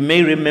 And you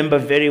may remember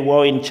very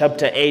well in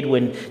chapter 8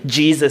 when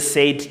Jesus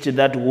said to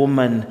that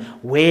woman,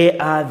 "Where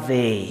are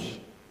they?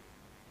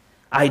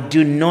 I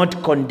do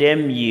not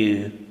condemn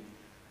you,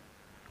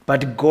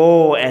 but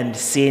go and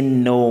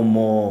sin no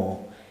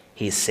more,"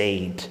 he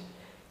said.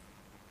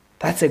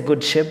 That's a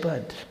good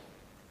shepherd.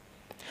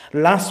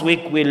 Last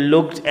week we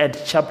looked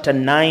at chapter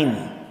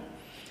 9,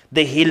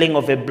 the healing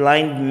of a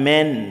blind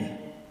man.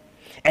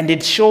 And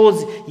it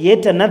shows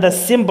yet another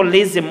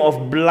symbolism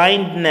of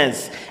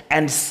blindness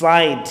and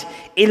sight,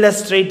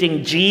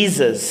 illustrating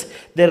Jesus,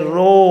 the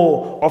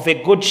role of a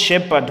good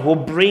shepherd who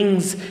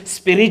brings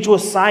spiritual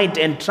sight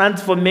and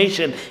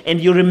transformation. And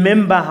you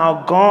remember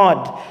how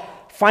God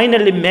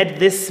finally met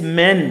this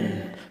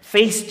man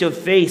face to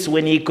face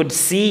when he could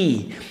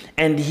see.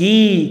 And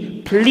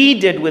he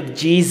pleaded with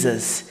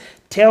Jesus,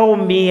 "Tell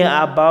me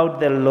about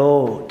the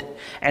Lord."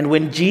 And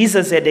when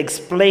Jesus had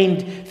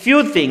explained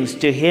few things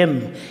to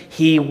him,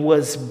 he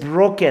was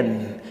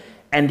broken,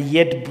 and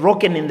yet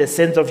broken in the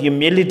sense of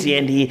humility,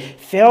 and he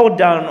fell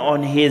down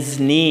on his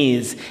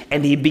knees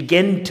and he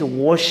began to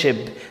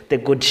worship the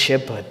good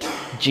shepherd,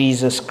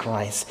 Jesus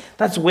Christ.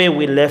 That's where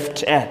we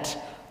left at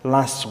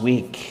last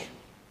week.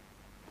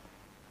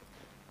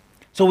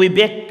 So we're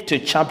back to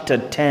chapter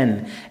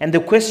 10, and the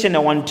question I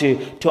want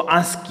to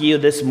ask you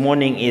this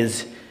morning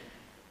is,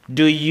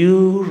 do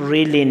you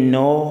really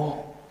know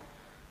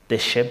the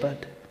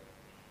shepherd?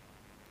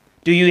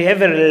 Do you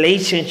have a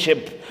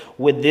relationship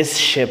with this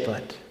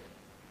shepherd?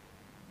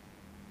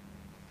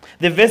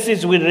 The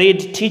verses we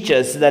read teach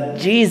us that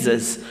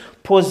Jesus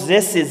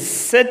possesses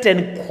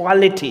certain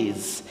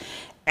qualities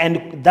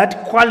and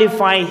that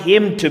qualify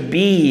him to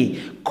be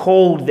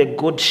called the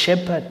good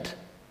shepherd.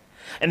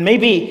 And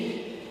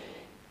maybe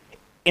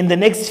in the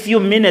next few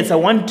minutes, I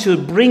want to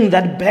bring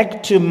that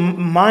back to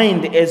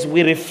mind as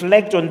we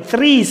reflect on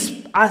three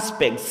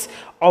aspects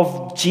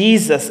of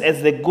Jesus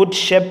as the good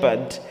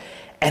shepherd.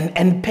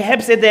 And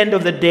perhaps at the end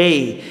of the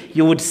day,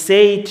 you would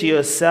say to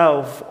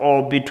yourself,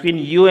 or between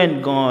you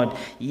and God,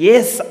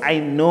 yes, I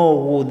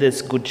know who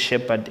this good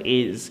shepherd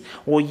is.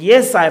 Or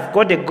yes, I've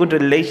got a good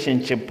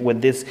relationship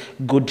with this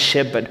good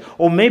shepherd.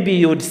 Or maybe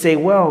you would say,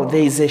 well,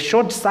 there is a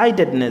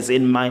short-sightedness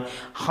in my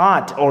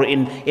heart or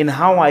in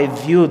how I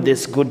view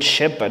this good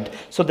shepherd.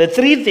 So the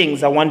three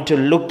things I want to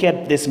look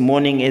at this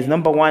morning is,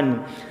 number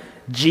one,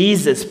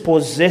 Jesus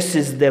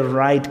possesses the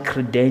right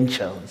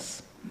credentials.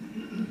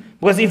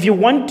 Because if you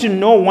want to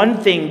know one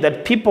thing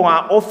that people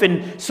are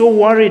often so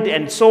worried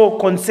and so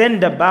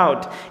concerned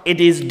about,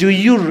 it is, do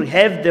you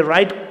have the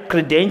right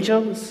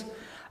credentials?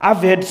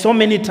 I've had so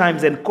many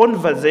times in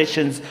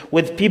conversations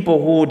with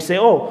people who would say,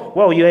 oh,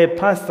 well, you're a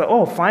pastor.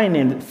 Oh, fine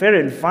and fair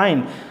and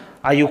fine.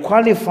 Are you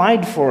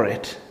qualified for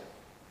it?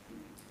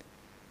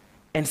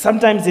 And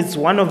sometimes it's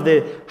one of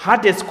the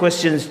hardest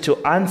questions to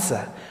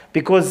answer,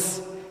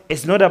 because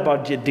It's not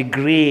about your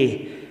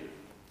degree.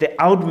 The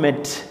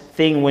ultimate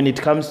thing when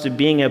it comes to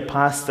being a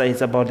pastor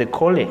is about the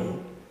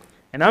calling.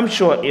 And I'm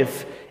sure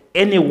if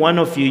any one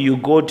of you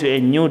go to a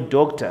new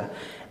doctor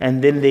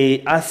and then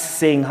they ask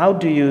saying, how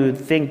do you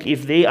think,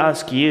 if they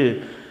ask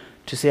you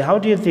to say, how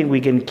do you think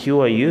we can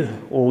cure you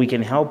or we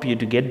can help you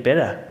to get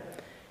better?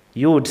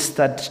 You would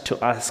start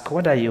to ask,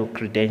 what are your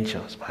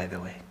credentials, by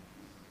the way?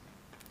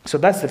 So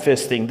that's the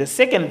first thing. The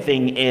second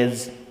thing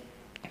is,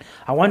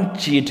 I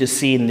want you to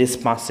see in this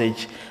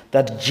passage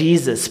that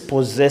Jesus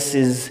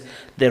possesses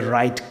the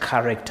right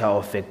character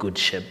of a good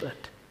shepherd.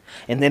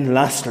 And then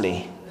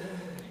lastly,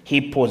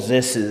 he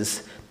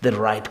possesses the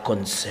right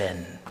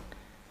concern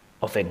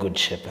of a good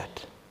shepherd.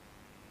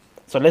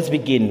 So let's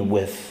begin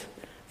with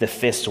the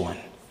first one,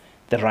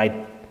 the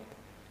right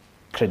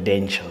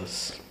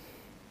credentials.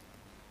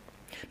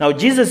 Now,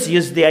 Jesus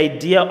used the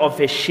idea of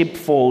a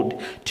sheepfold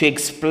to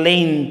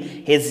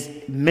explain his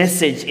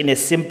message in a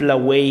simpler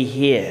way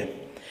here.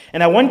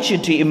 And I want you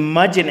to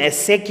imagine a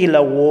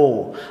circular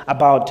wall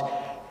about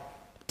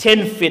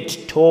 10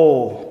 feet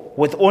tall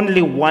with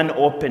only one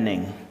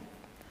opening,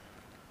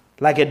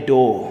 like a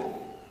door.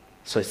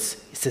 So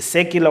it's a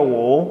circular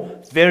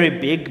wall,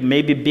 very big,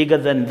 maybe bigger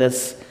than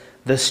this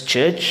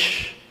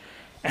church.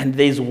 And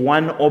there's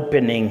one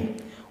opening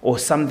or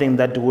something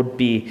that would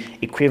be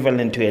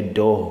equivalent to a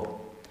door.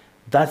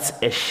 That's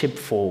a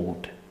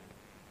sheepfold.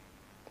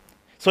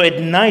 So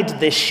at night,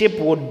 the sheep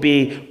would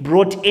be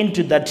brought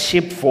into that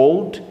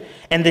sheepfold,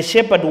 and the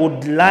shepherd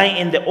would lie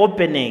in the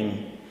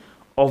opening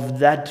of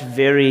that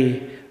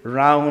very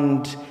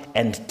round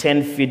and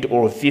 10 feet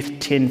or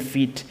 15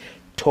 feet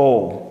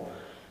tall.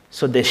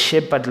 So the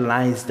shepherd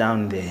lies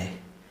down there.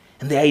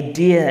 And the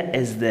idea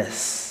is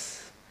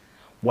this: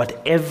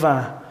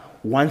 whatever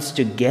wants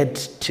to get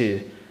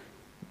to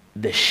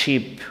the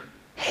sheep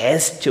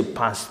has to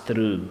pass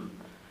through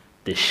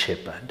the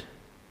shepherd.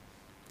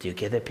 Do you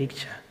get the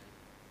picture?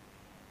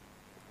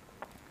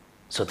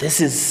 So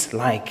this is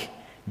like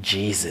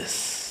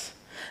Jesus.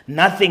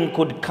 Nothing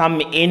could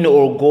come in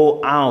or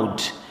go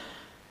out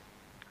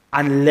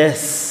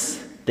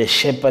unless the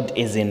shepherd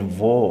is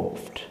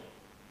involved.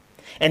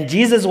 And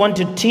Jesus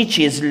wanted to teach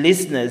his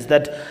listeners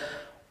that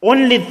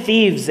only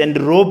thieves and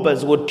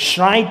robbers would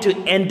try to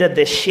enter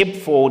the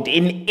sheepfold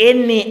in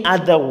any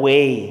other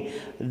way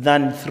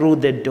than through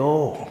the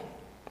door.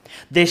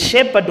 The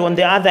shepherd, on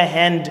the other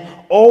hand,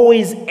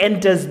 always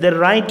enters the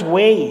right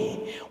way,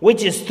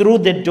 which is through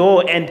the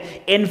door. And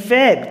in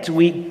fact,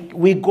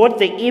 we got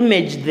the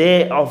image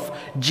there of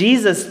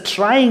Jesus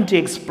trying to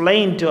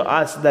explain to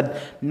us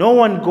that no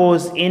one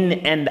goes in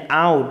and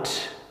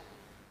out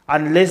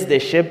unless the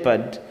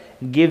shepherd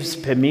gives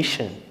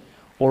permission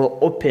or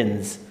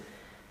opens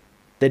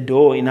the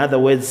door. In other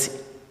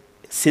words,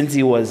 since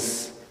he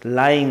was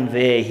lying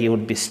there, he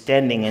would be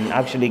standing and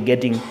actually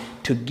getting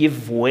to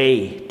give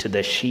way to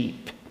the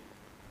sheep.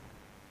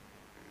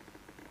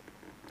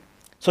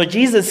 So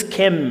Jesus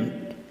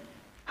came.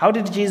 How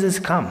did Jesus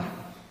come?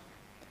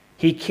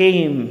 He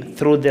came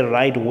through the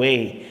right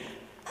way.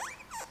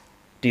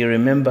 Do you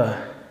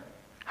remember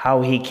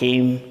how he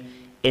came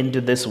into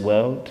this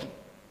world?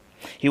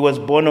 He was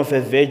born of a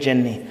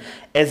virgin,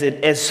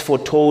 as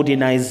foretold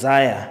in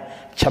Isaiah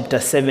chapter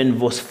 7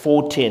 verse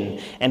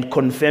 14 and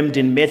confirmed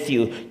in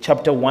Matthew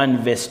chapter 1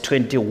 verse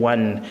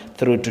 21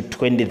 through to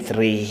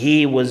 23.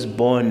 He was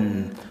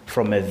born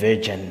from a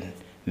virgin,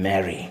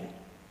 Mary.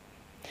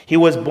 He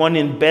was born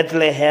in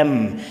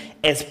Bethlehem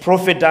as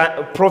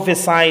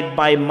prophesied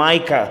by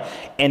Micah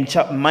in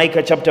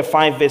Micah chapter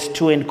 5 verse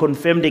 2 and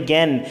confirmed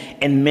again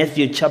in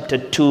Matthew chapter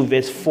 2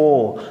 verse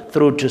 4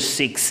 through to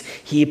 6.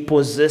 He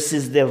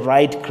possesses the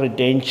right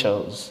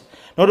credentials.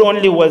 Not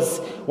only was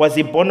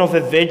he born of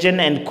a virgin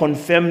and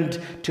confirmed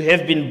to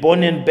have been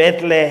born in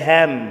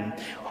Bethlehem,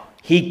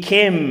 he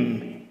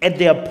came at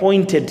the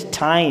appointed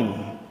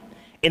time,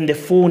 in the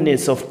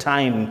fullness of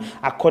time,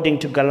 according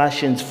to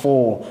Galatians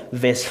 4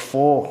 verse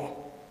 4.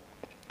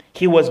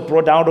 He was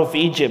brought out of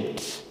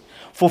Egypt,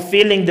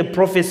 fulfilling the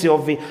prophecy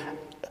of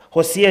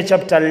Hosea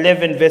chapter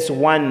 11 verse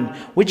 1,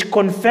 which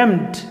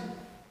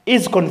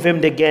is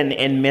confirmed again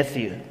in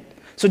Matthew.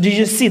 So do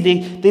you see,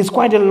 there's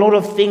quite a lot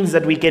of things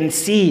that we can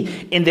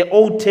see in the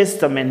Old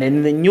Testament and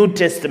in the New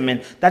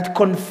Testament that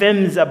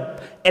confirms a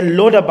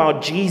lot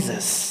about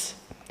Jesus.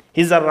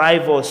 His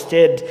arrival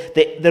stirred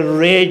the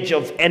rage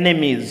of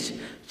enemies,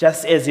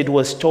 just as it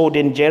was told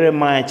in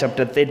Jeremiah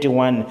chapter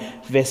 31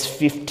 verse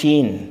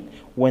 15,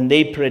 when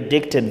they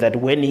predicted that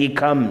when he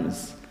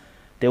comes,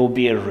 there will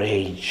be a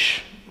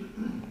rage.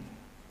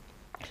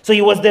 So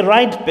he was the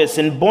right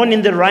person, born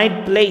in the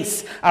right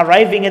place,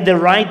 arriving at the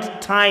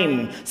right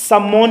time,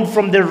 summoned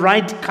from the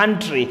right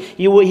country.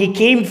 He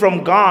came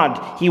from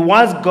God. He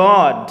was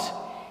God.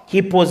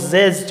 He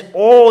possessed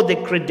all the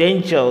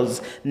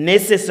credentials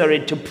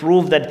necessary to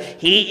prove that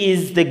he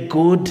is the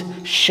good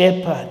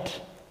shepherd.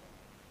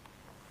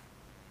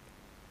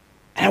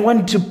 I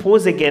want to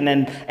pause again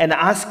and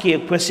ask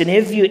you a question.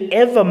 Have you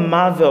ever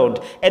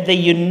marveled at the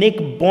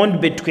unique bond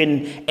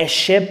between a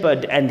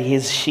shepherd and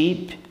his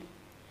sheep?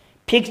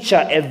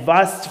 Picture a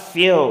vast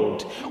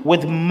field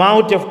with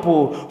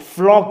multiple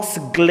flocks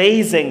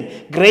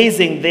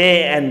grazing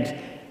there,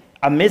 and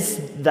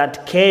amidst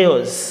that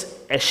chaos,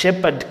 a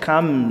shepherd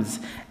comes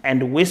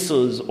and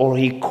whistles, or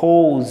he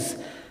calls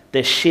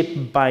the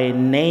sheep by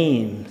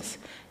names,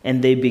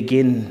 and they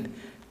begin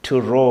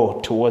to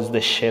roar towards the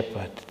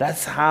shepherd.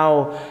 That's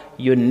how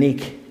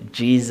unique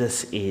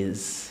Jesus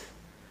is.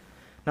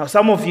 Now,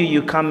 some of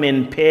you come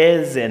in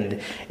pairs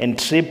and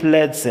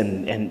triplets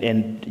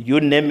and you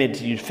name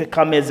it. You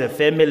come as a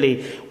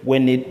family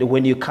when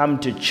you come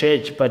to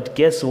church. But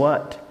guess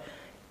what?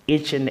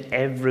 Each and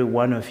every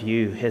one of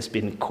you has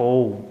been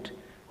called.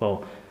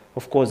 Well,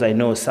 of course, I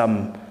know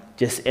some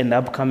just end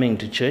up coming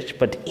to church,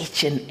 but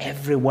each and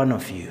every one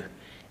of you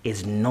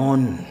is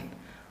known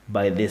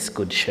by this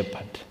good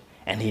shepherd.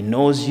 And he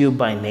knows you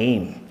by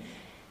name.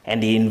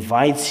 And he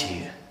invites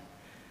you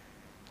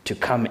to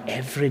come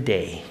every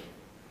day.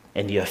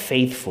 And you're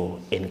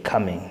faithful in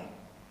coming.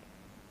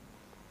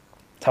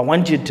 So I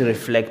want you to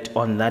reflect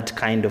on that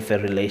kind of a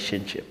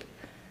relationship.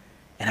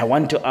 And I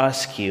want to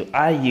ask you,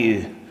 are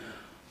you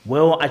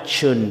well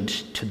attuned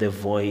to the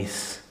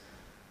voice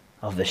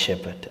of the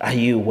shepherd? Are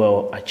you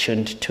well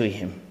attuned to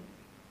him?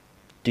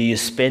 Do you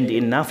spend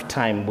enough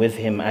time with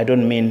him? I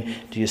don't mean,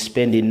 do you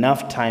spend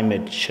enough time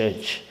at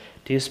church?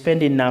 Do you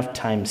spend enough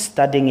time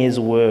studying his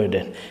word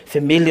and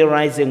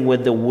familiarizing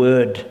with the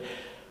word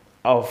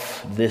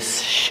of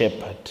this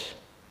shepherd?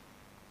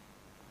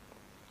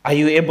 Are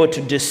you able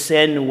to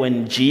discern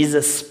when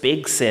Jesus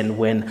speaks and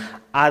when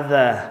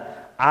other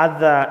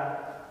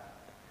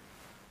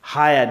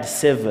hired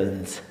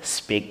servants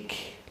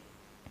speak?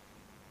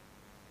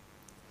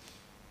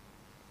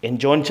 In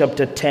John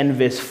chapter 10,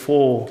 verse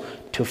 4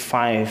 to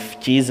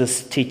 5,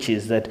 Jesus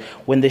teaches that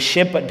when the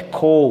shepherd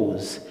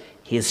calls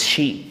his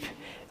sheep,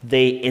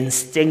 they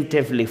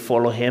instinctively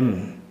follow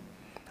him.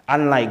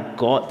 Unlike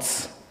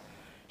goats,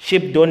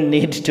 sheep don't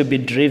need to be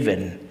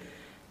driven,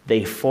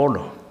 they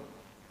follow.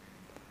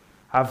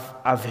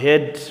 I've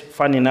heard,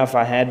 funny enough,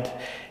 I had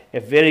a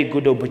very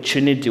good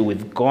opportunity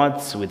with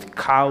goats, with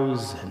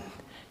cows, and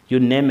you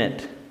name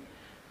it.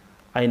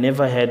 I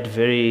never had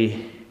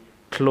very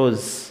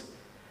close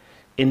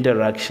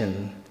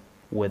interaction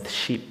with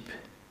sheep.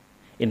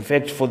 In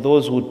fact, for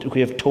those who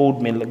have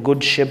told me, like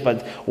good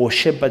shepherds or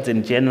shepherds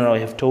in general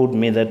have told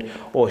me that,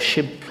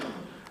 sheep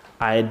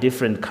are a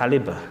different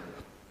caliber.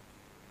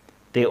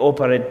 They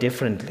operate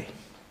differently.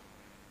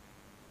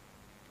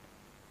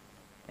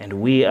 And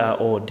we are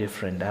all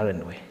different,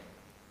 aren't we?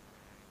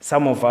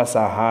 Some of us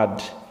are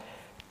hard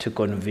to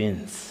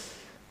convince.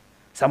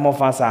 Some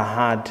of us are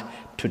hard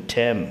to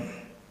tame.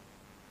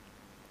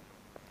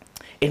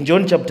 In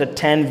John chapter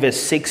 10, verse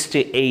 6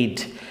 to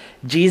 8,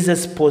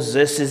 Jesus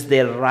possesses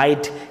the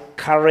right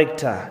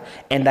character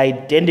and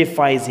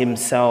identifies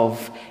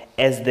himself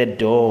as the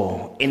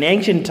door. In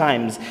ancient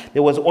times,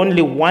 there was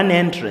only one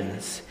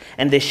entrance,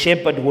 and the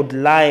shepherd would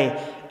lie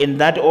in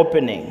that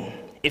opening,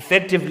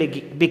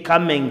 effectively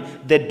becoming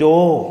the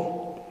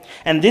door.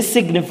 And this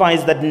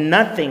signifies that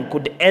nothing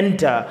could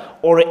enter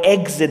or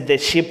exit the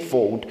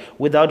sheepfold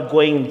without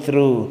going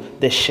through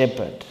the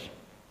shepherd.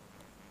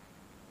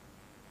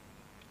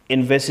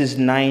 In verses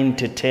 9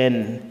 to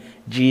 10,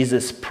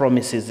 Jesus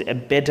promises a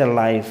better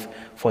life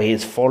for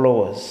his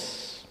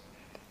followers.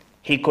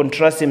 He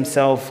contrasts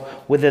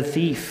himself with a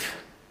thief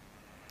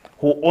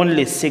who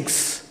only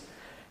seeks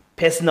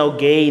personal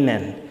gain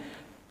and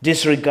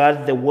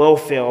disregards the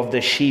welfare of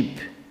the sheep.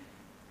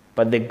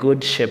 But the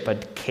good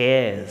shepherd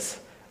cares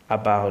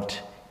about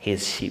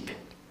his sheep.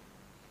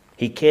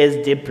 He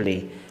cares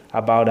deeply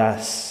about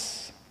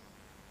us.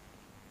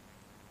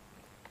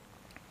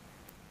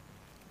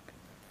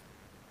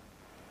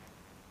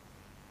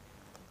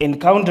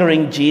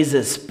 Encountering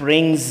Jesus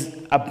brings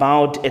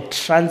about a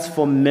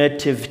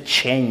transformative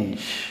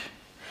change.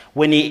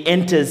 When he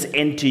enters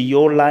into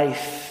your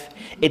life,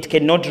 it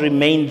cannot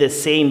remain the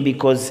same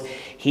because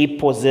he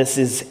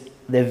possesses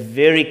the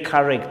very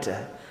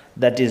character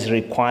that is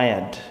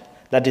required,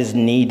 that is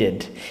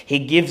needed. He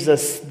gives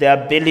us the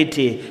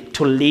ability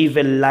to live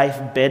a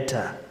life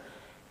better.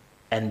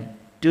 And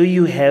do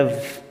you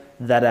have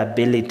that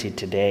ability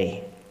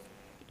today?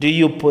 Do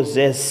you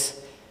possess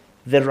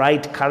the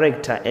right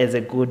character as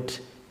a good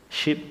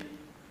sheep?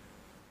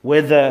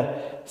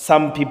 Whether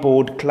some people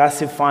would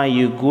classify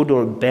you good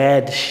or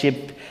bad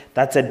sheep,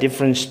 that's a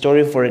different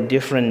story for a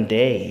different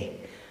day.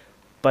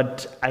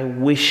 But I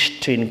wish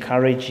to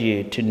encourage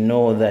you to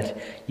know that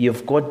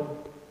you've got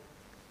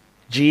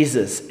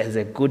Jesus as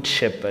a good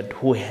shepherd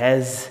who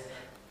has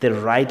the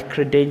right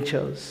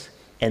credentials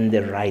and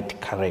the right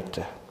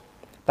character.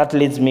 That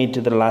leads me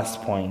to the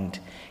last point.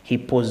 He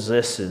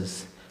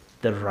possesses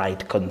the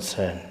right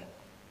concern.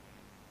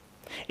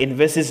 In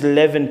verses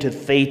 11 to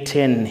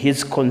 13,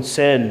 his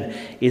concern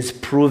is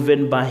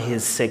proven by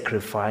his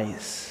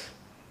sacrifice.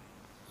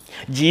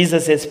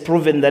 Jesus has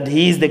proven that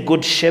he is the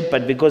good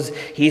shepherd because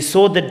he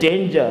saw the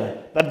danger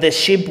that the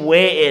sheep were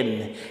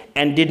in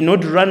and did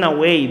not run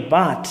away,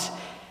 but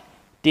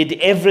did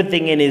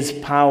everything in his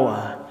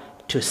power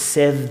to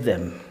save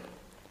them.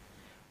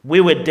 We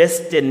were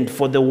destined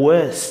for the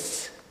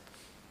worst.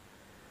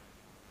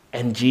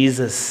 And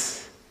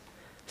Jesus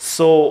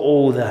saw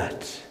all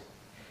that.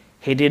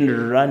 He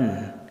didn't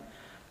run,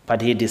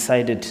 but he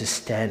decided to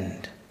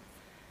stand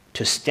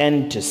to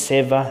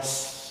save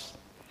us.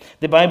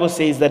 The Bible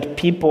says that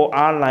people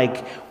are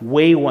like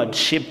wayward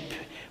sheep.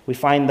 We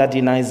find that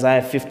in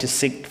Isaiah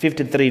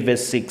 53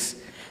 verse 6.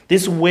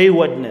 This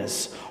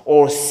waywardness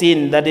or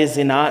sin that is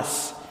in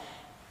us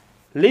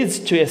leads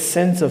to a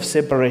sense of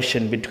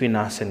separation between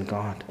us and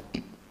God.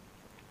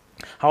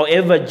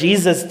 However,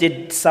 Jesus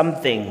did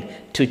something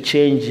to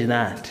change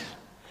that.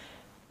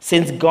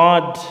 Since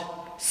God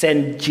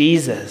sent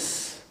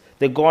Jesus,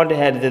 the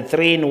Godhead, the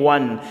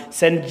three-in-one,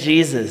 sent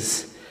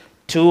Jesus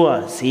to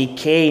us, he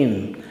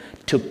came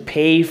to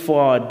pay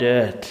for our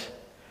dirt,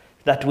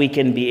 that we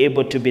can be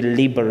able to be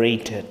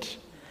liberated.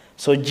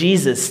 So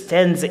Jesus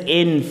stands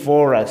in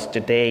for us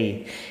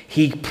today.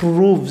 He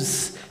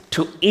proves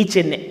to each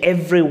and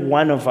every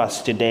one of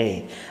us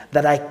today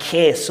that I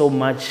care so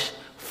much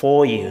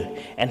for you.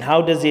 And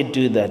how does he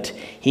do that?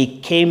 He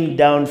came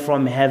down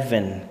from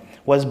heaven,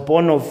 was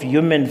born of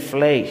human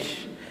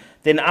flesh.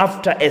 Then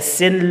after a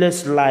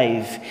sinless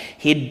life,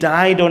 he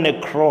died on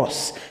a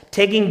cross,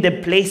 taking the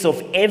place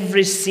of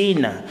every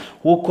sinner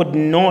who could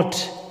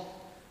not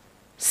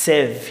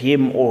save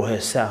him or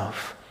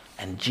herself.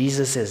 And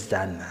Jesus has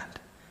done that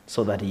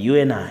so that you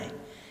and I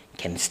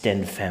can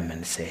stand firm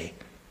and say,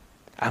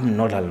 I'm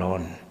not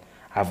alone.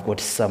 I've got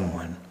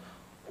someone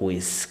who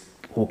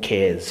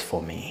cares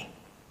for me.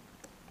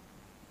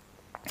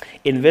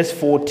 In verse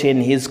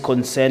 14, his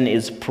concern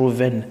is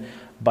proven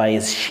by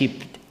his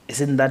sheep.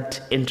 Isn't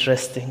that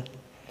interesting?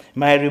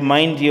 May I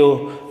remind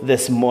you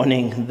this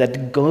morning that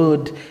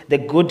the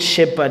good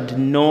shepherd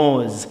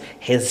knows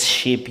his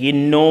sheep. He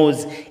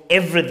knows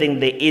everything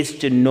there is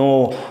to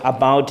know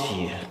about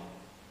you.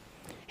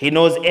 He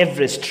knows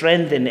every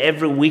strength and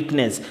every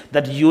weakness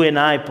that you and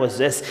I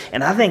possess.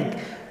 And I think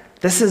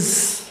this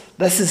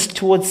is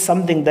towards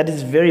something that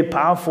is very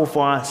powerful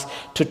for us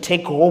to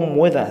take home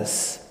with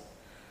us.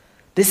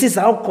 This is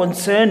how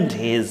concerned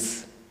he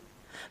is,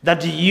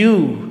 that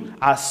you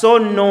are so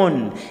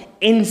known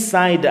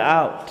inside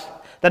out,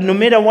 that no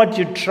matter what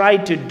you try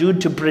to do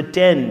to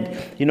pretend,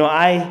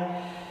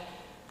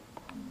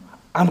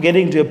 I'm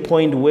getting to a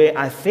point where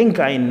I think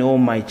I know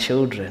my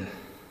children.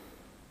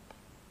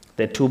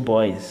 They're two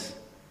boys.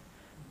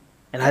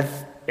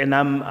 And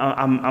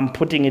I'm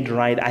putting it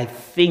right. I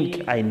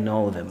think I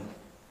know them.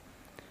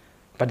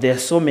 But there are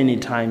so many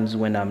times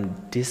when I'm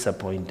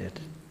disappointed.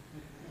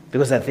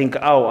 Because I think,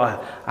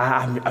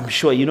 I'm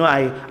sure.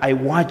 I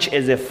watch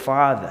as a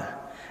father.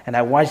 And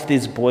I watch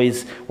these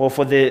boys. Well,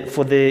 for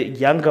the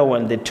younger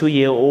one, the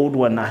 2-year-old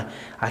one,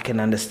 I can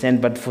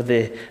understand. But for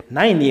the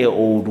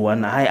 9-year-old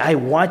one, I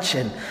watch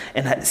and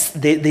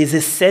there's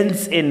a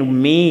sense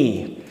in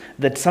me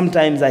that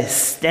sometimes I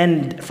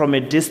stand from a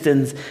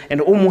distance and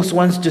almost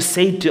wants to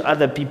say to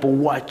other people,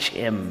 watch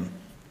him.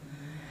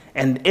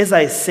 And as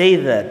I say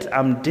that,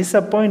 I'm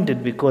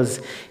disappointed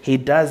because he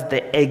does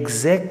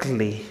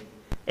exactly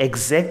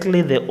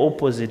the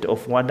opposite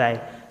of what I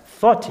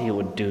thought he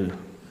would do.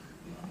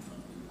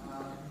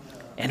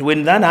 And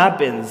when that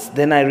happens,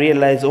 then I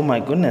realize, oh my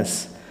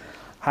goodness,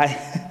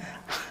 I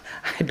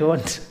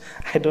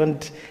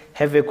don't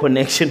have a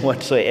connection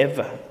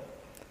whatsoever.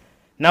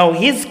 Now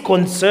his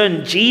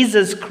concern,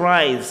 Jesus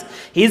Christ,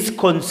 his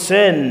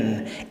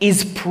concern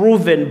is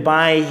proven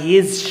by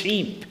his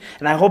sheep.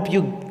 And I hope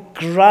you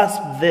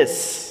grasp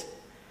this.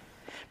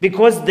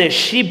 Because the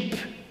sheep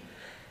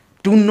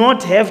do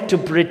not have to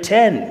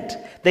pretend.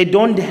 They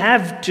don't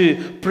have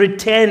to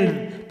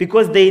pretend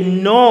because they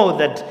know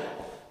that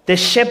the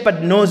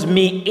shepherd knows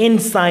me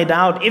inside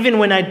out. Even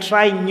when I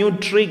try new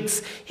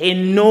tricks, he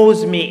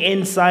knows me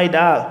inside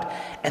out.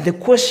 And the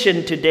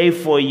question today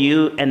for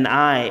you and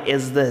I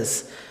is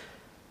this: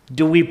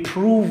 do we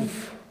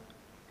prove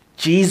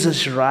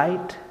Jesus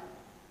right?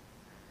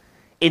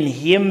 In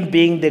him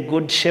being the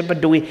good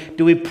shepherd, do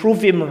we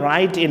prove him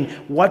right in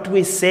what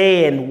we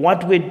say and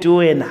what we do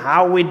and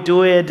how we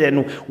do it,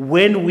 and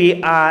when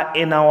we are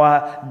in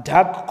our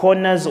dark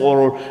corners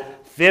or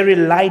very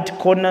light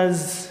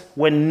corners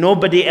when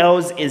nobody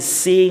else is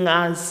seeing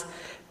us?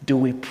 Do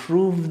we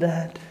prove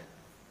that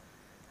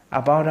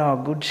about our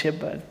good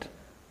shepherd?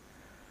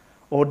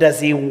 Or does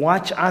he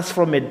watch us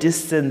from a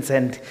distance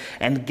and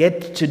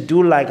get to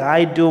do like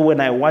I do when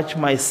I watch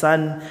my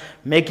son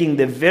making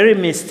the very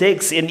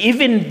mistakes and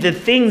even the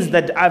things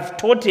that I've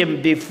taught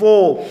him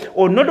before,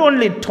 or not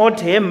only taught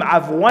him,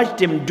 I've watched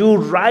him do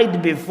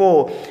right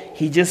before.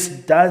 He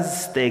just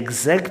does the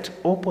exact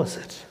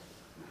opposite.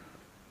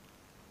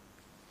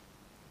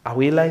 Are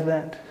we like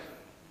that?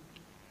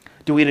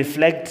 Do we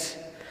reflect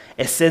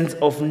a sense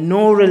of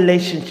no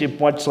relationship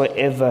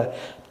whatsoever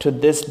to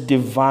this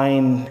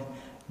divine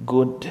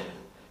good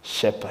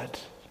shepherd?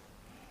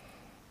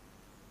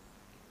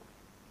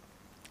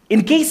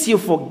 In case you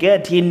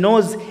forget, he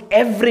knows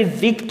every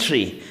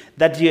victory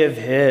that you have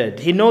heard.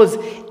 He knows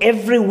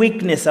every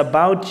weakness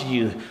about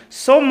you,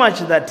 so much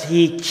that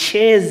he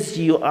cheers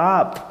you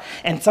up.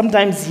 And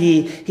sometimes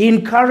he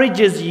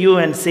encourages you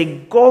and say,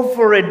 go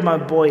for it, my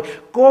boy.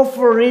 Go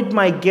for it,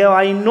 my girl.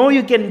 I know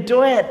you can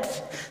do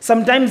it.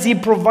 Sometimes he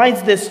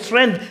provides the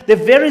strength, the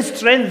very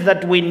strength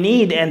that we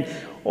need. And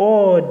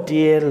oh,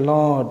 dear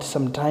Lord,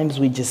 sometimes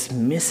we just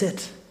miss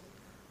it.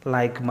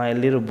 Like my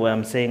little boy,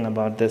 I'm saying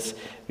about this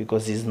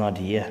because he's not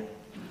here.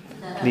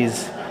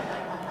 Please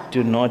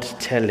do not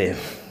tell him.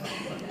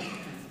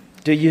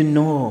 Do you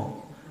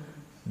know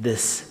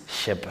this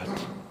shepherd?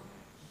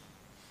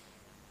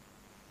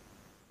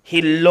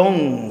 He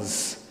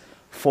longs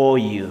for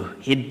you.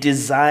 He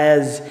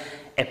desires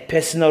a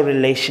personal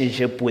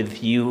relationship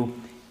with you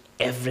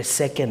every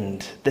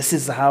second. This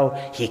is how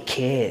he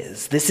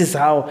cares. This is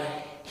how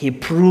he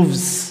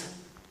proves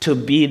to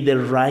be the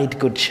right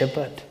good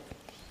shepherd.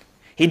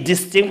 He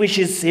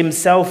distinguishes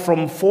himself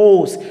from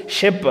false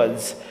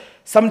shepherds.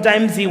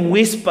 Sometimes he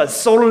whispers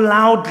so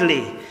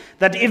loudly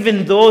that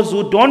even those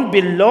who don't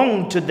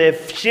belong to the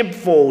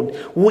sheepfold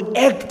will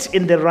act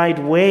in the right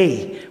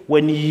way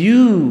when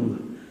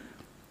you,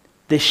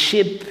 the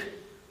sheep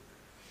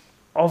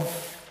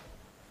of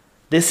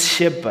this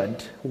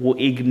shepherd, will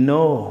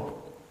ignore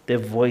the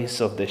voice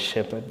of the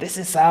shepherd. This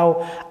is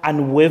how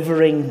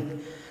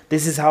unwavering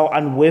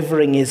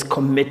his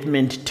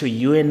commitment to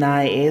you and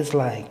I is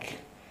like.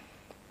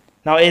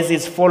 Now, as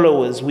his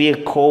followers, we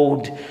are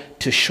called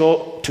to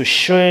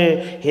share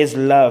his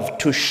love,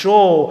 to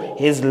share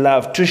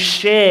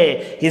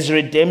his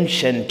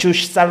redemption, to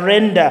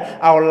surrender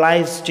our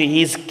lives to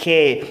his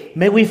care.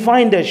 May we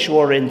find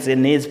assurance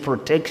in his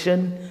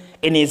protection,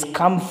 in his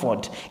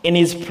comfort, in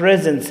his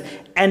presence,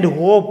 and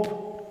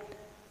hope,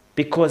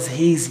 because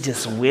he's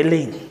just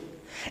willing.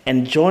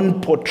 And John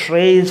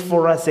portrays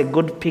for us a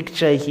good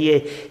picture here.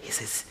 He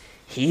says,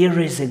 here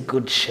is a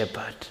good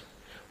shepherd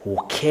who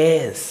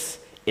cares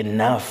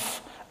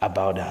enough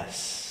about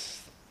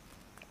us.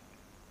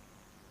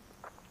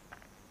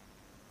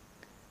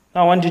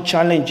 Now, I want to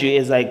challenge you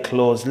as I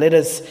close. Let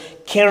us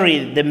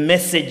carry the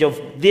message of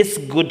this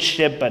good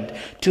shepherd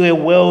to a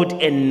world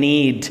in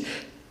need,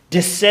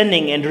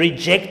 discerning and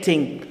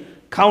rejecting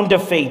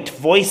counterfeit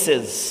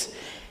voices.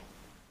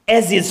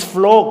 As his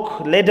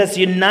flock, let us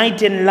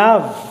unite in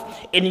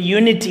love, in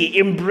unity,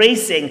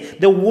 embracing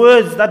the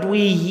words that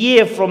we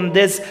hear from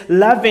this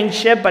loving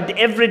shepherd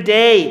every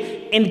day.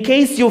 In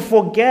case you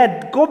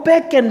forget, go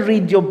back and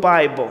read your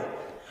Bible.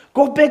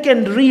 Go back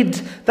and read.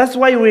 That's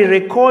why we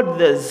record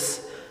these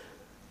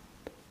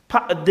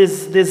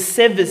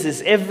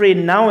services every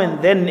now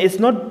and then. It's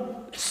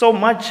not so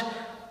much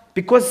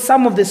because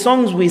some of the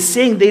songs we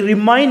sing, they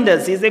remind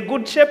us he's a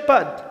good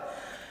shepherd.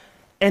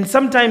 And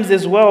sometimes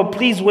as well,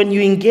 please, when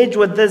you engage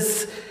with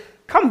this,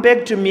 come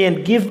back to me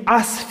and give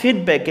us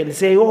feedback and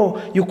say,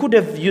 oh, you could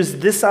have used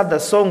this other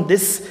song.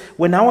 This,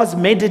 when I was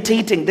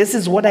meditating, this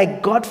is what I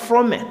got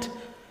from it.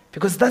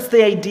 Because that's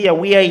the idea.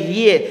 We are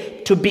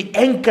here to be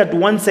anchored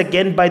once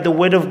again by the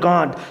word of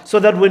God, so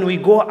that when we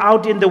go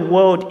out in the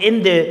world,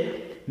 in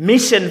the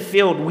mission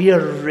field, we are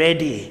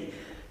ready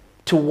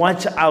to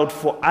watch out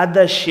for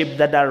other sheep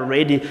that are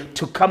ready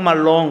to come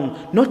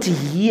along, not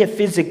here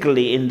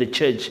physically in the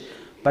church,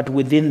 but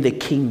within the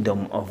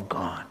kingdom of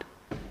God.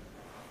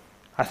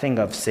 I think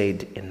I've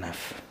said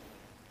enough.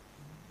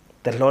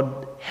 The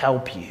Lord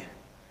help you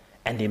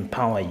and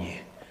empower you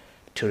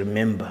to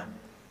remember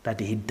that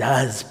he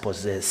does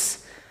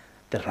possess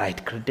the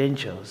right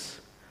credentials,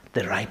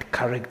 the right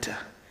character,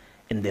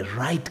 and the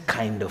right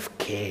kind of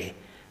care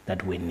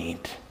that we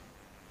need.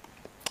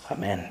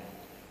 Amen.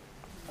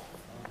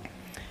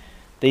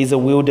 There is a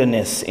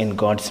wilderness in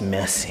God's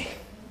mercy.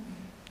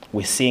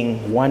 We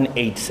sing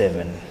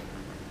 187.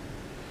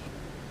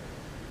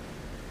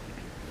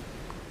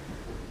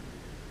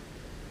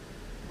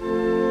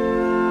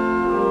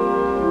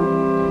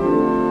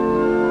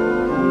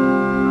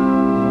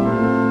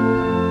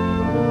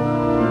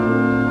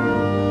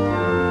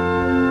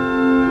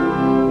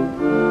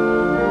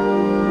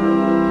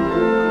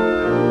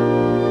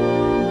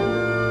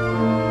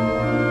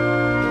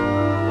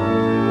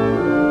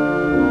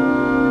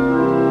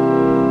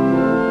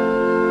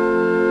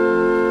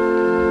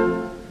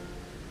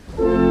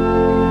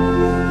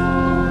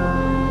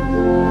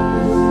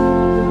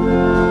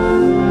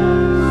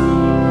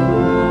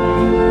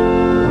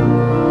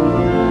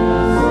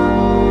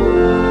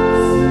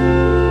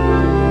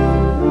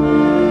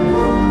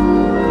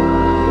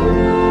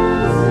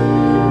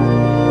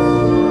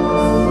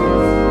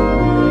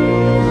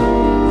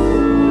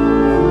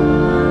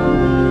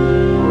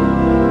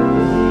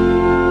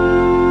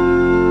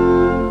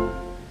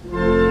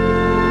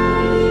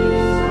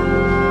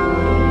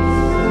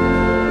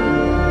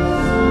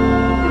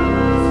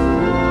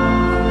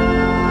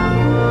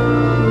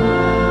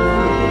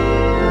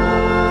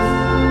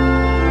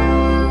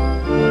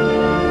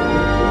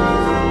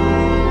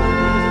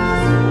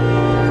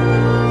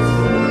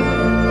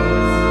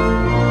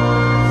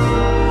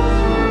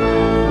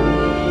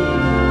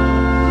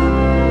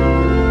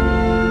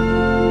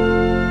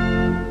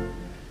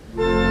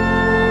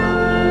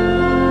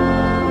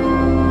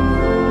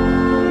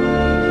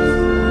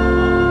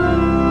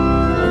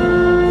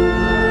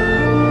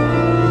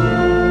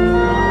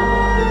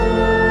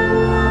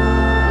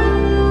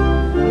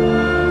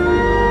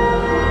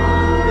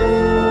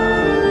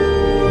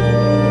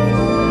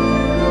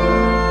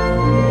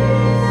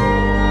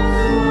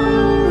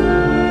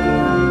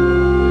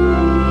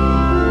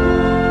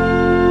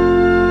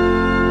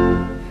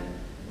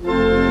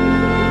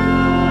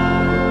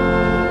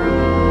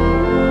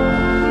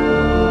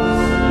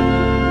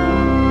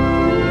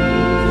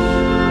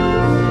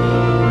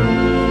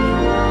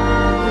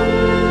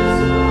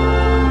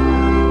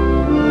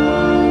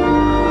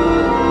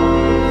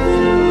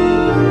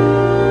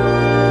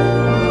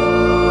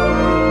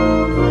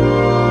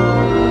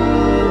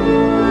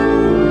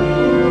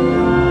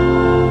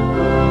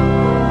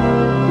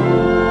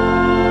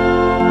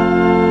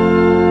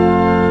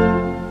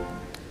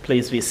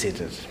 Please be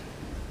seated.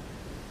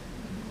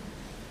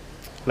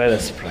 Let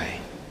us pray.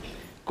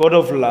 God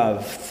of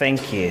love,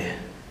 thank you.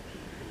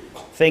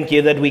 Thank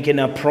you that we can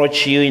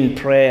approach you in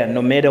prayer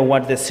no matter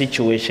what the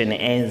situation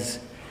is,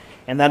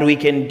 and that we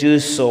can do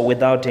so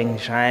without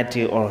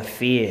anxiety or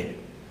fear.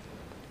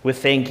 We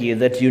thank you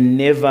that you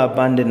never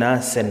abandon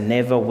us and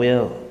never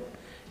will.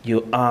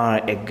 You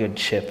are a good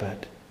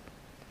shepherd.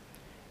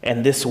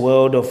 In this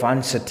world of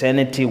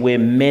uncertainty where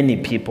many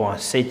people are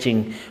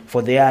searching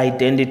for their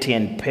identity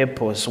and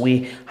purpose,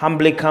 we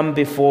humbly come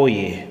before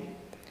you.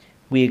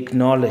 We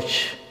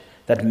acknowledge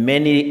that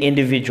many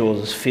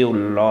individuals feel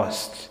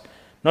lost,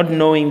 not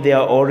knowing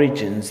their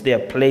origins, their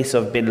place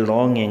of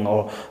belonging,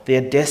 or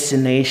their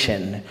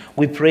destination.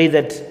 We pray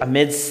that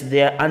amidst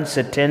their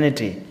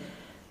uncertainty,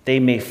 they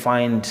may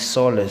find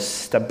solace,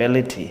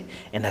 stability,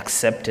 and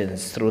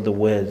acceptance through the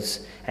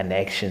words and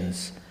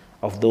actions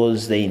of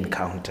those they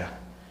encounter.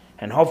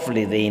 And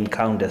hopefully they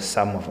encounter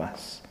some of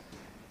us,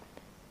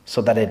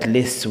 so that at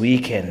least we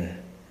can,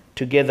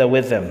 together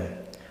with them,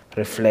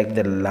 reflect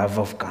the love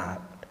of God.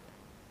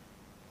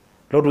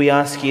 Lord, we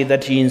ask you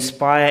that you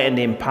inspire and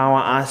empower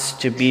us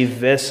to be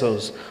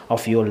vessels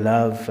of your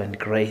love and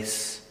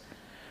grace.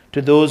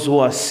 To those who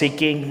are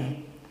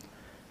seeking,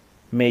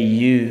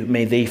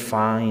 may they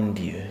find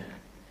you.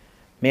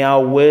 May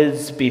our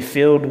words be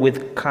filled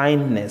with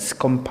kindness,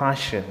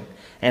 compassion,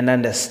 and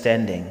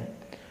understanding,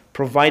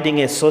 providing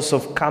a source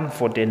of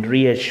comfort and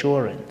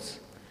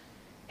reassurance.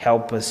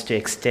 Help us to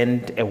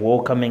extend a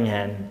welcoming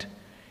hand,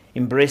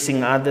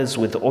 embracing others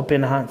with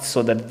open hearts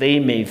so that they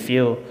may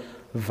feel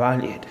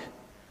valued,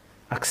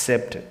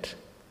 accepted,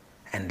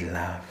 and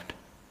loved.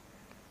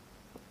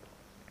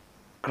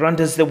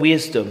 Grant us the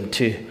wisdom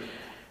to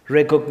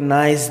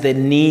recognize the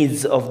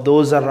needs of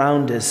those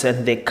around us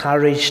and the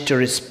courage to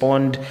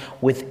respond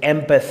with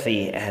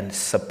empathy and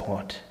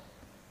support.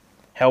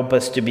 Help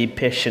us to be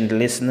patient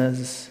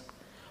listeners,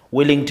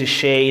 willing to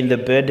share in the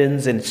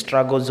burdens and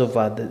struggles of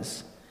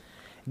others.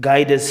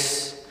 Guide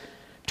us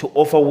to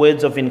offer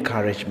words of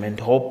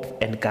encouragement,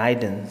 hope, and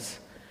guidance,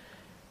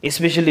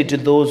 especially to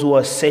those who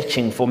are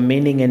searching for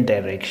meaning and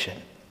direction.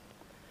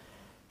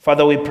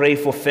 Father, we pray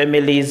for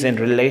families and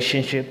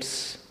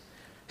relationships.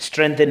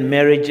 Strengthen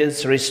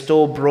marriages,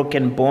 restore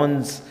broken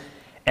bonds,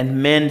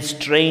 and mend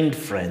strained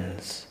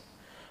friends.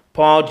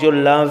 Pour out your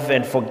love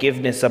and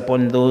forgiveness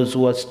upon those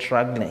who are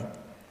struggling,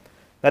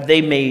 that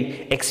they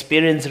may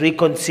experience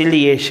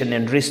reconciliation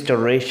and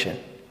restoration.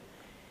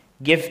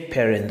 Give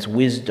parents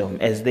wisdom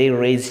as they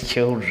raise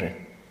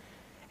children,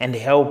 and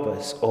help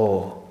us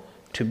all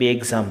to be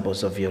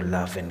examples of your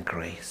love and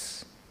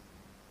grace.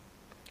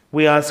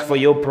 We ask for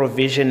your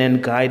provision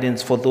and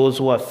guidance for those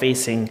who are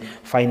facing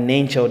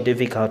financial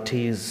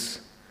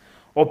difficulties.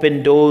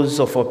 Open doors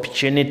of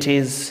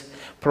opportunities,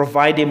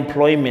 provide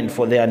employment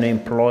for the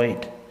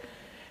unemployed,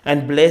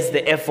 and bless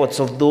the efforts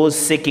of those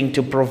seeking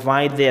to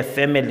provide their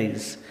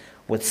families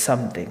with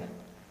something.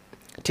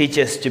 Teach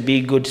us to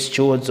be good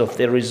stewards of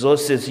the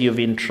resources you've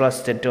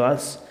entrusted to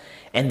us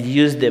and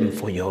use them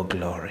for your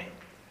glory.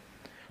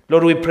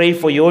 Lord, we pray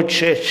for your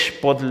church,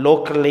 both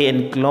locally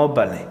and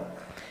globally.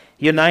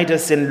 Unite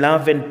us in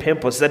love and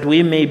purpose, that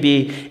we may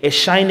be a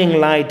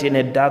shining light in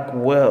a dark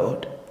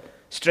world.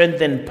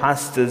 Strengthen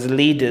pastors,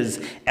 leaders,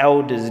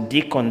 elders,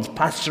 deacons,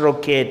 pastoral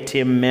care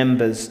team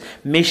members,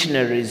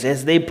 missionaries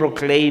as they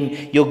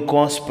proclaim your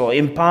gospel.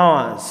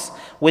 Empower us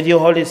with your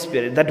Holy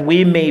Spirit, that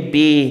we may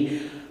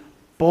be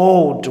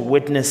bold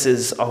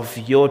witnesses of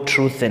your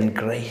truth and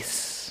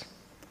grace.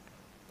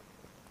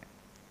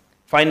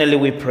 Finally,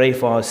 we pray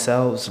for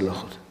ourselves,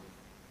 Lord.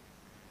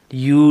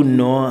 You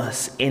know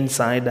us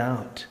inside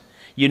out.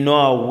 You know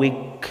our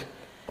weak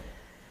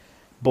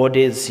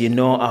bodies, you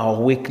know our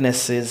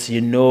weaknesses,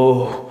 you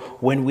know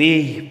when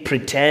we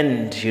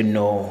pretend, you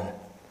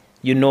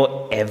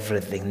know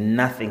everything.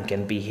 Nothing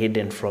can be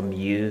hidden from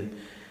you.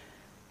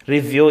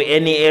 Reveal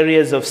any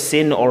areas of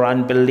sin or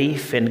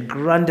unbelief and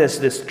grant us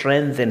the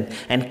strength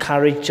and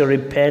courage to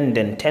repent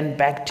and turn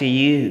back to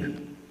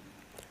you.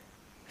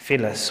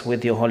 Fill us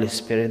with your Holy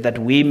Spirit, that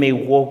we may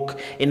walk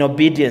in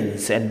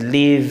obedience and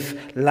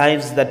live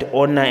lives that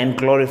honor and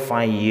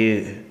glorify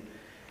you.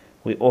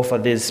 We offer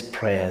these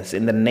prayers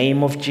in the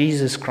name of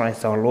Jesus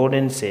Christ, our Lord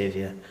and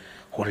Savior,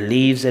 who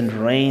lives and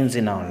reigns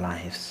in our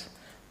lives.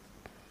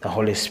 The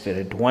Holy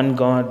Spirit, one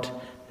God,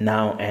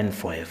 now and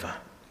forever.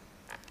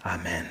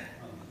 Amen.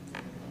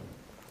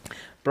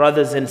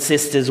 Brothers and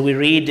sisters, we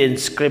read in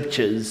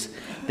Scriptures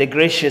the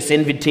gracious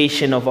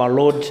invitation of our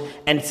Lord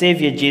and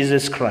Savior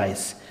Jesus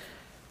Christ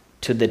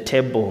to the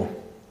table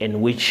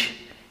in which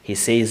he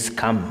says,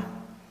 come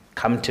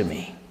to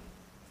me.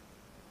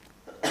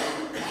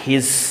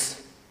 His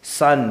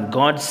Son,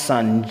 God's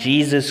Son,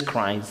 Jesus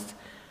Christ,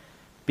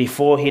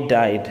 before he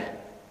died,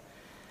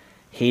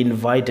 he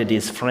invited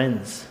his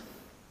friends,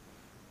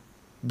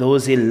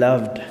 those he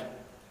loved,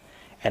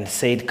 and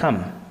said,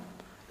 come,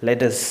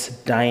 let us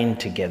dine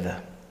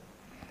together.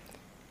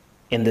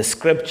 In the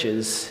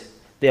Scriptures,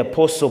 the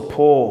Apostle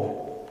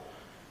Paul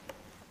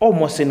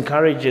almost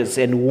encourages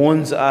and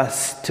warns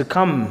us to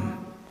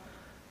come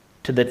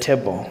to the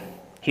table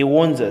He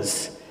warns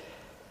us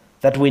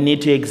that we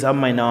need to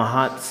examine our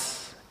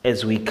hearts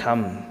as we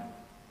come.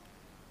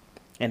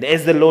 And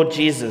as the Lord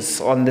Jesus,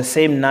 on the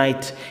same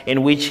night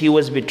in which he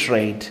was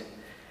betrayed,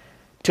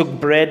 took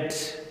bread,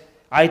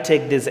 I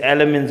take these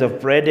elements of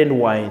bread and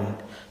wine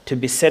to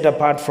be set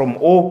apart from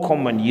all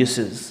common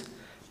uses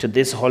to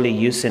this holy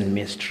use and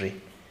mystery.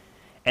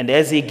 And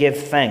as he gave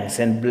thanks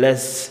and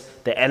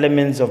blessed the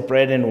elements of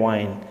bread and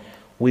wine,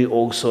 we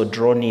also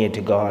draw near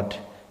to God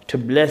to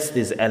bless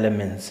these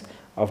elements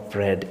of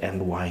bread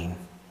and wine.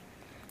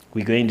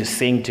 We're going to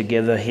sing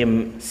together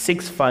hymn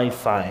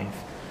 655,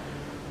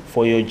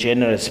 For Your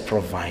Generous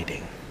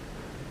Providing.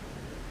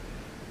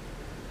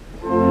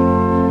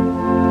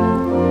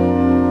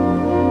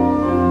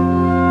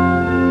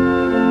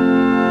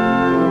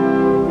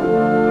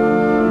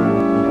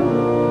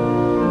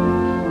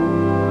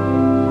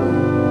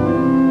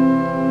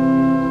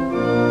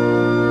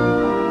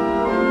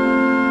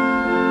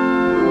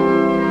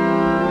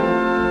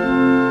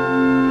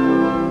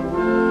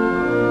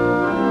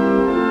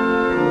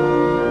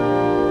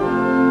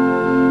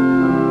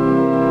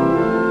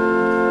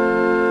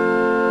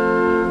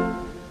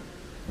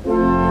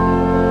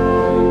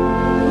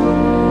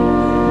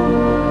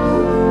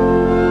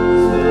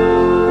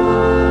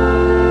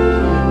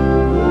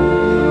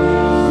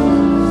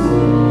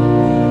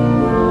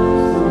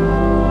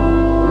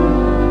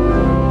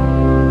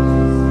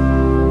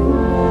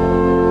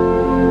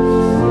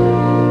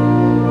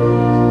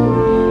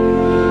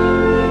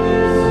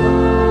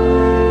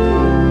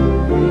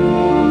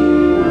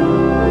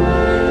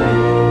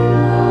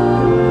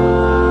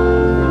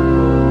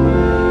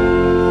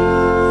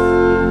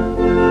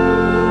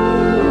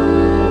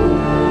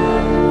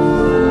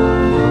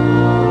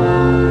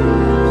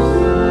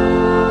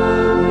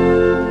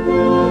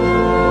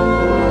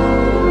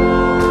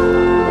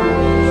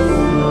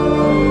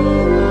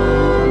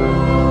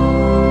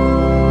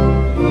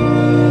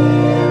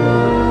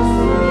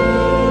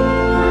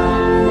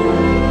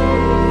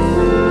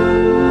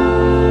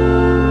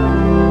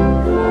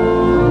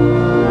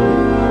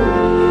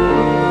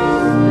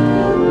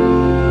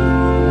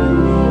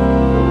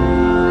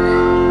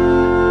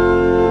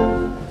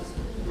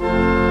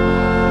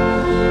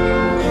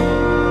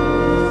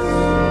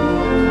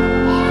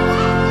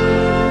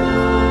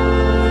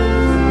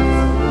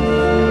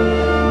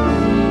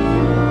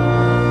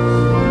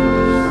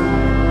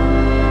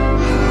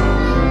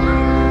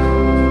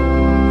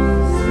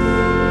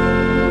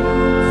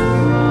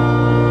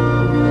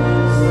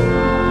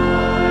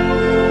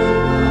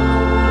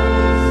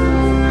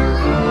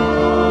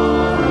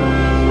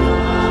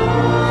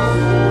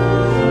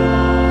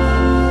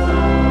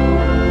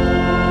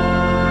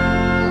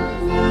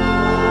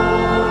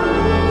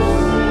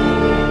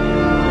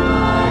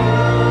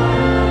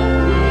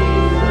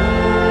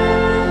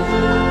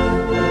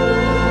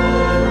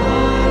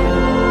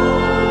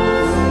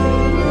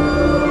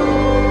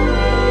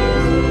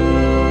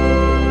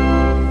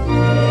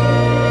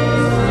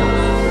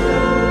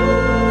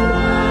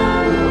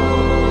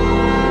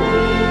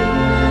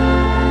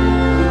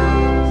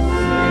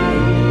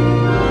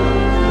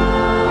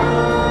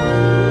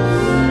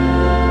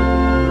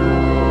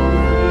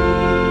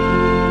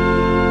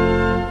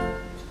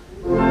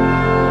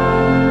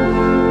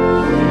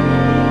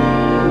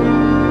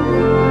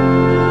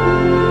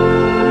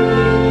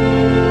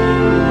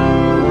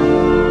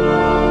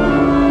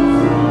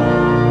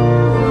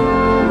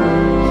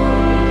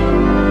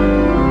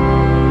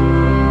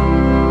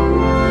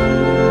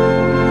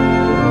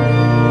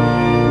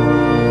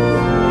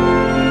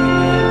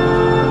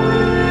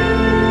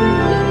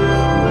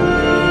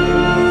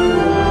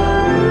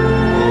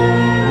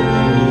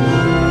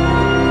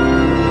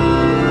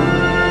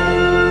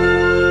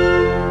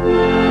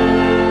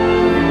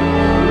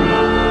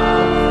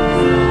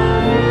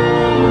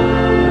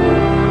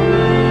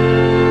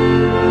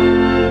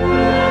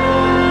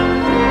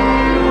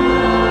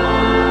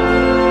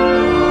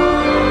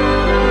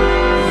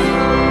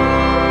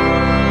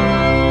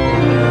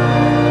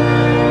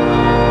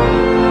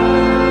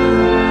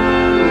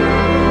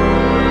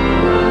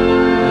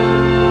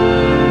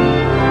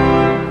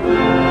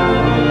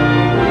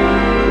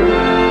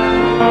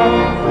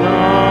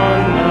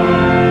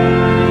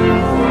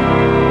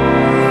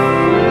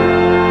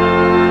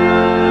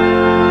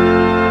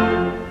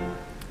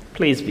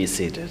 Please be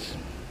seated.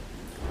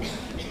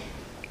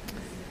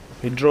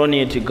 We draw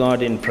near to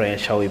God in prayer.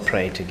 Shall we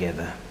pray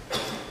together?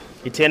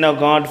 Eternal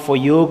God, for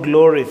your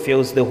glory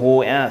fills the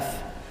whole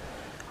earth.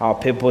 Our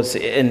purpose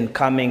in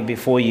coming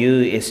before you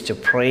is to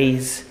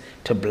praise,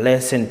 to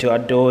bless, and to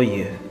adore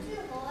you.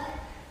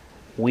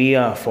 We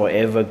are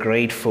forever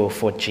grateful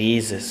for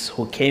Jesus,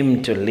 who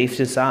came to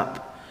lift us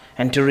up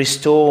and to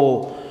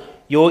restore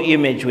your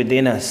image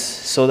within us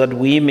so that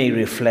we may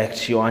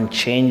reflect your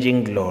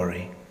unchanging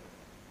glory.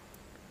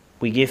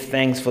 We give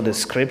thanks for the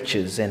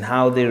scriptures and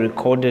how they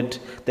recorded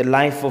the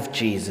life of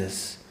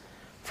Jesus,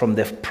 from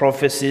the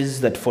prophecies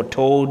that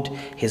foretold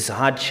his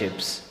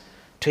hardships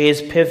to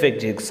his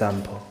perfect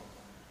example,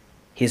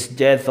 his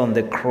death on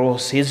the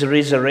cross, his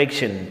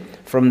resurrection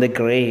from the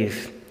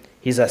grave,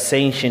 his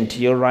ascension to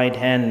your right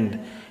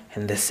hand,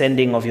 and the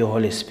sending of your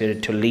Holy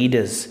Spirit to lead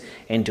us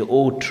into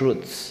all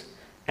truths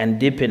and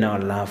deepen our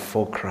love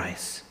for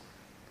Christ.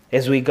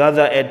 As we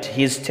gather at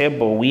his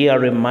table, we are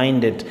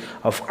reminded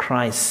of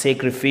Christ's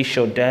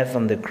sacrificial death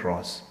on the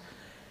cross,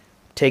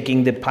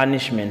 taking the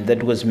punishment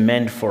that was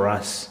meant for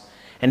us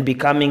and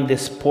becoming the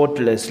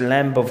spotless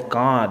Lamb of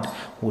God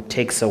who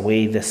takes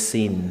away the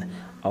sin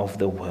of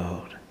the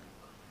world.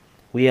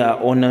 We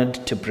are honored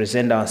to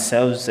present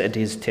ourselves at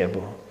his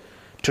table,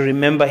 to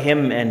remember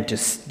him and to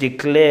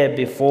declare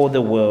before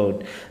the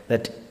world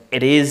that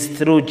it is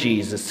through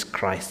Jesus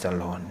Christ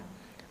alone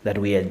that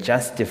we are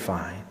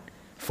justified,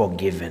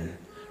 forgiven,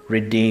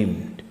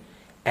 redeemed,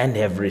 and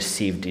have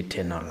received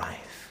eternal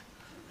life.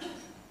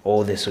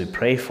 All this we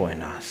pray for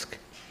and ask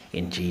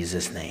in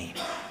Jesus' name.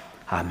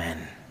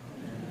 Amen.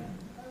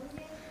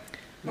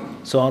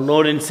 So our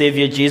Lord and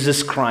Savior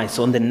Jesus Christ,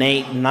 on the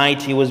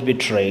night he was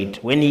betrayed,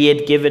 when he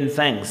had given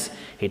thanks,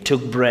 he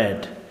took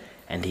bread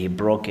and he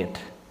broke it.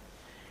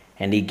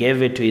 And he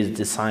gave it to his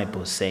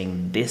disciples,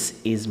 saying, "This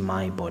is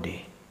my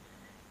body,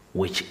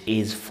 which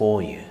is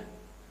for you.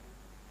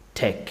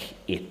 Take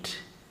it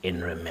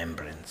in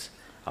remembrance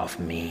of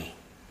me."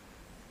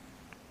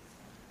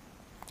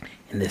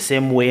 In the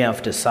same way,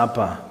 after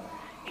supper,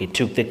 he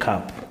took the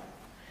cup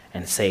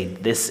and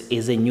said, "This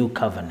is a new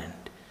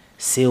covenant,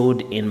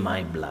 sealed in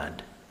my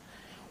blood.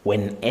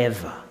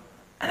 Whenever,"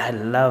 and I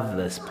love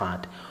this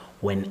part,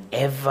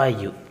 "whenever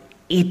you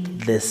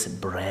eat this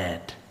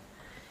bread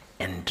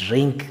and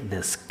drink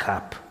this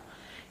cup,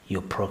 you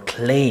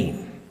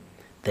proclaim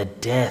the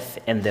death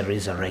and the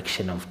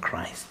resurrection of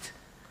Christ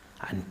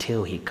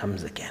until he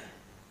comes again."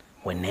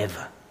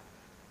 Whenever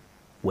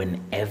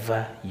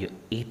you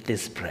eat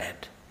this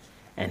bread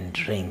and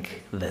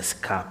drink this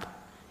cup,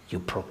 you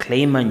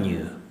proclaim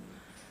anew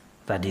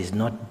that he's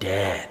not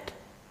dead,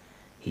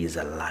 he is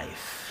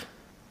alive.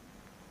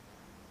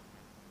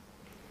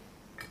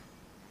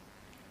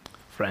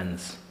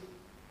 Friends,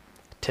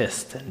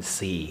 test and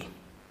see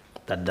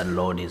that the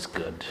Lord is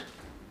good.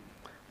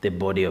 The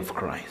body of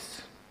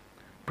Christ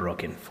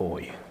broken for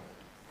you.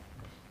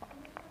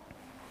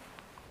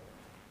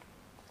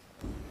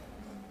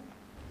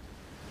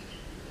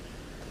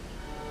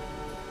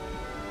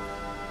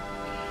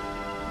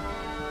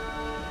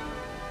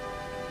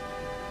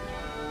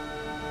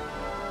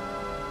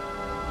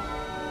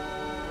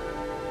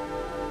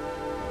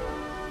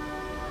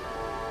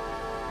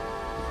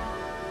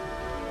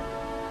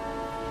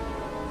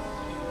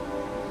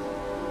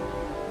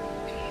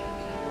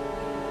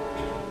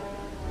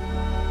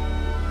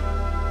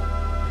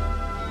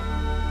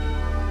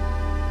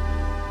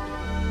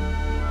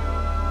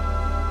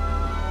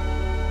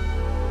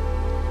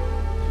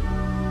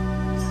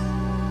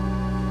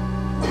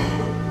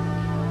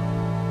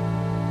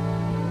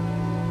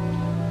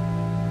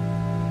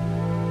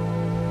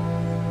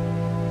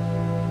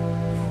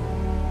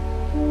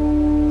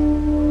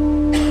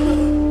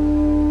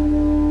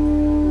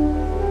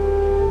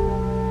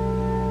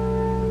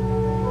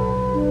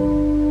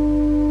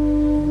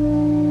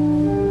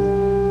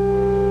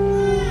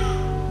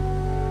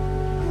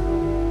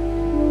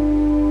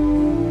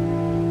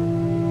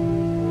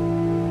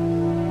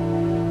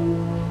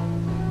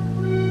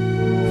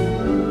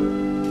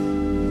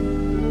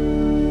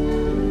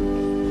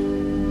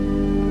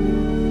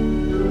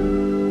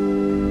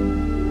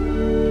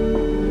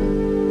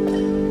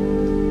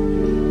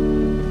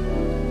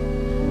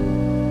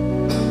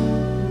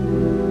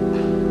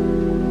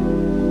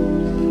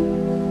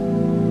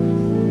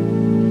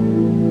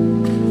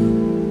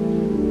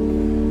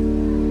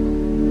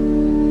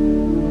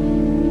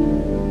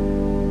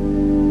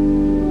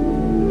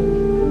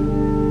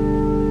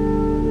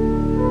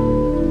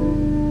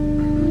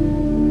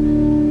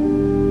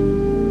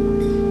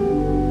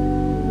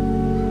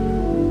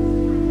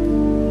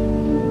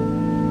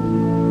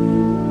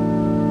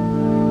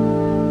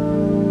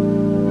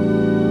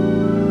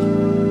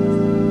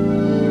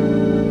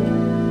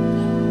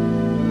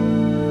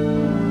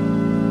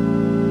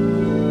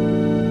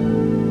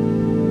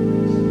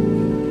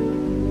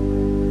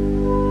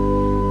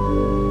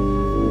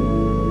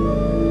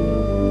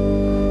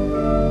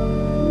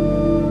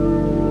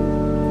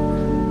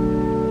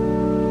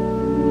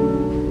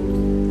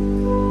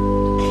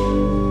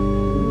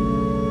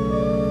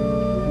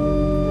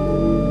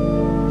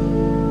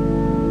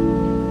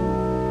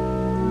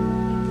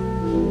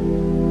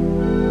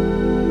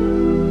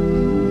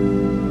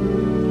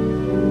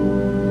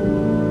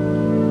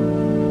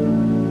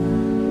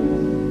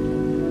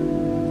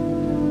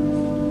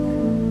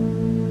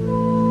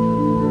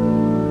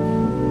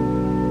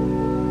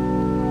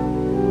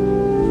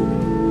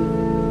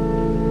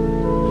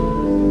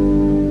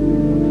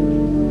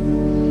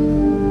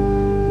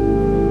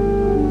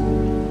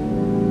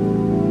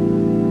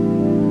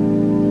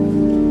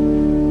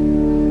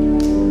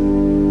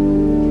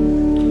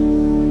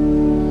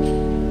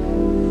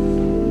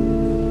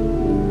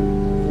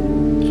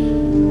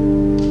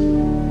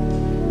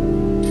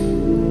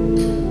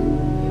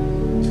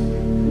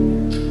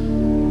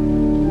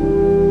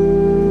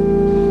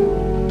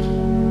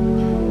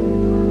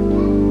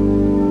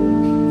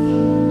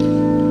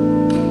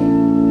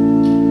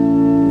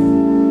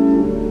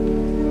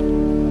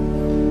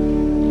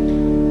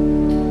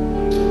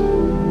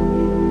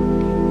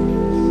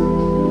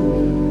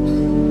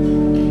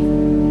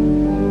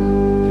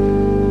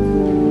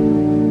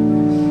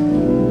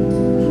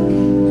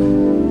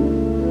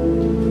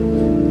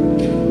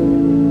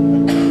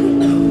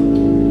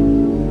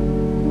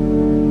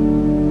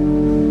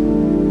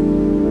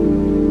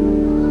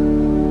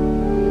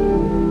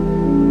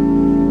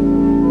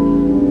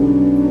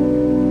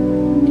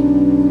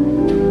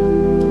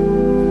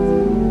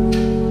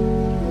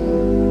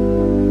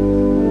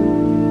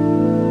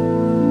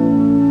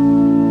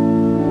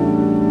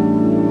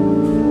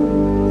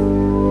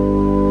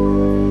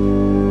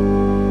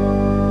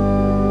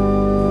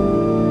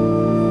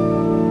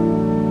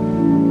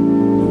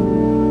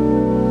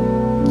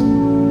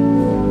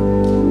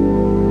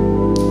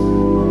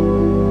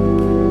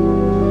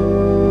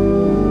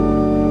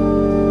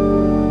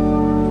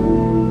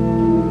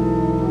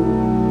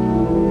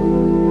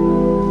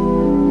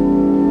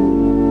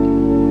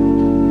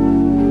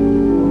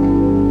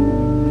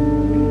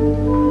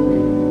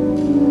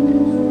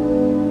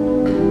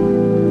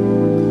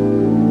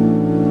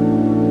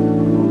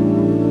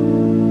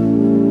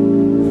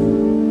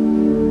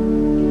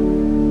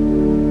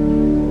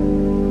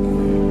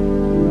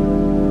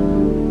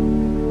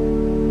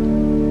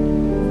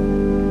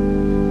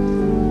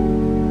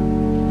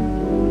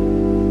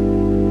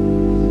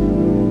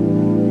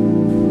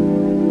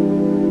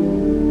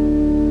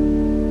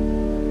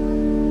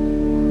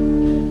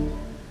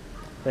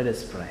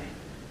 us pray.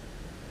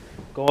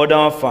 God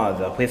our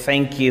Father, we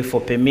thank you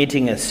for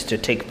permitting us to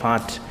take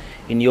part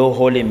in your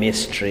holy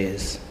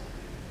mysteries.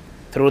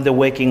 Through the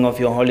working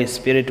of your Holy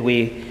Spirit,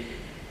 we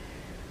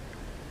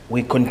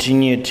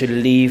continue to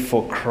live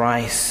for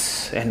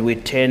Christ, and we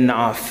turn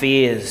our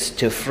fears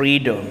to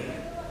freedom.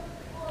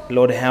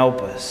 Lord,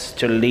 help us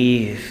to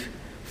live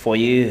for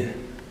you.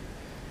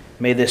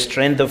 May the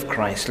strength of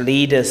Christ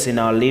lead us in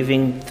our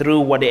living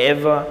through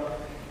whatever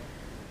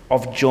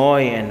of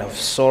joy and of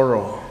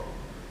sorrow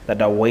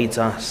that awaits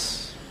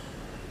us.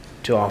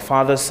 To our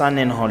Father, Son,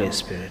 and Holy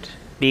Spirit,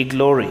 be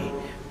glory,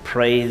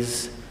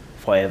 praise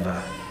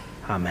forever.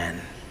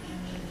 Amen.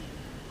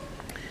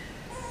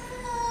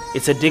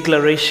 It's a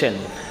declaration.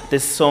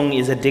 This song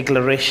is a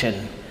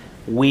declaration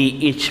we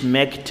each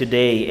make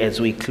today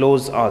as we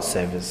close our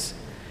service.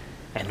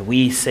 And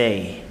we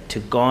say, to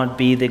God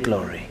be the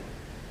glory.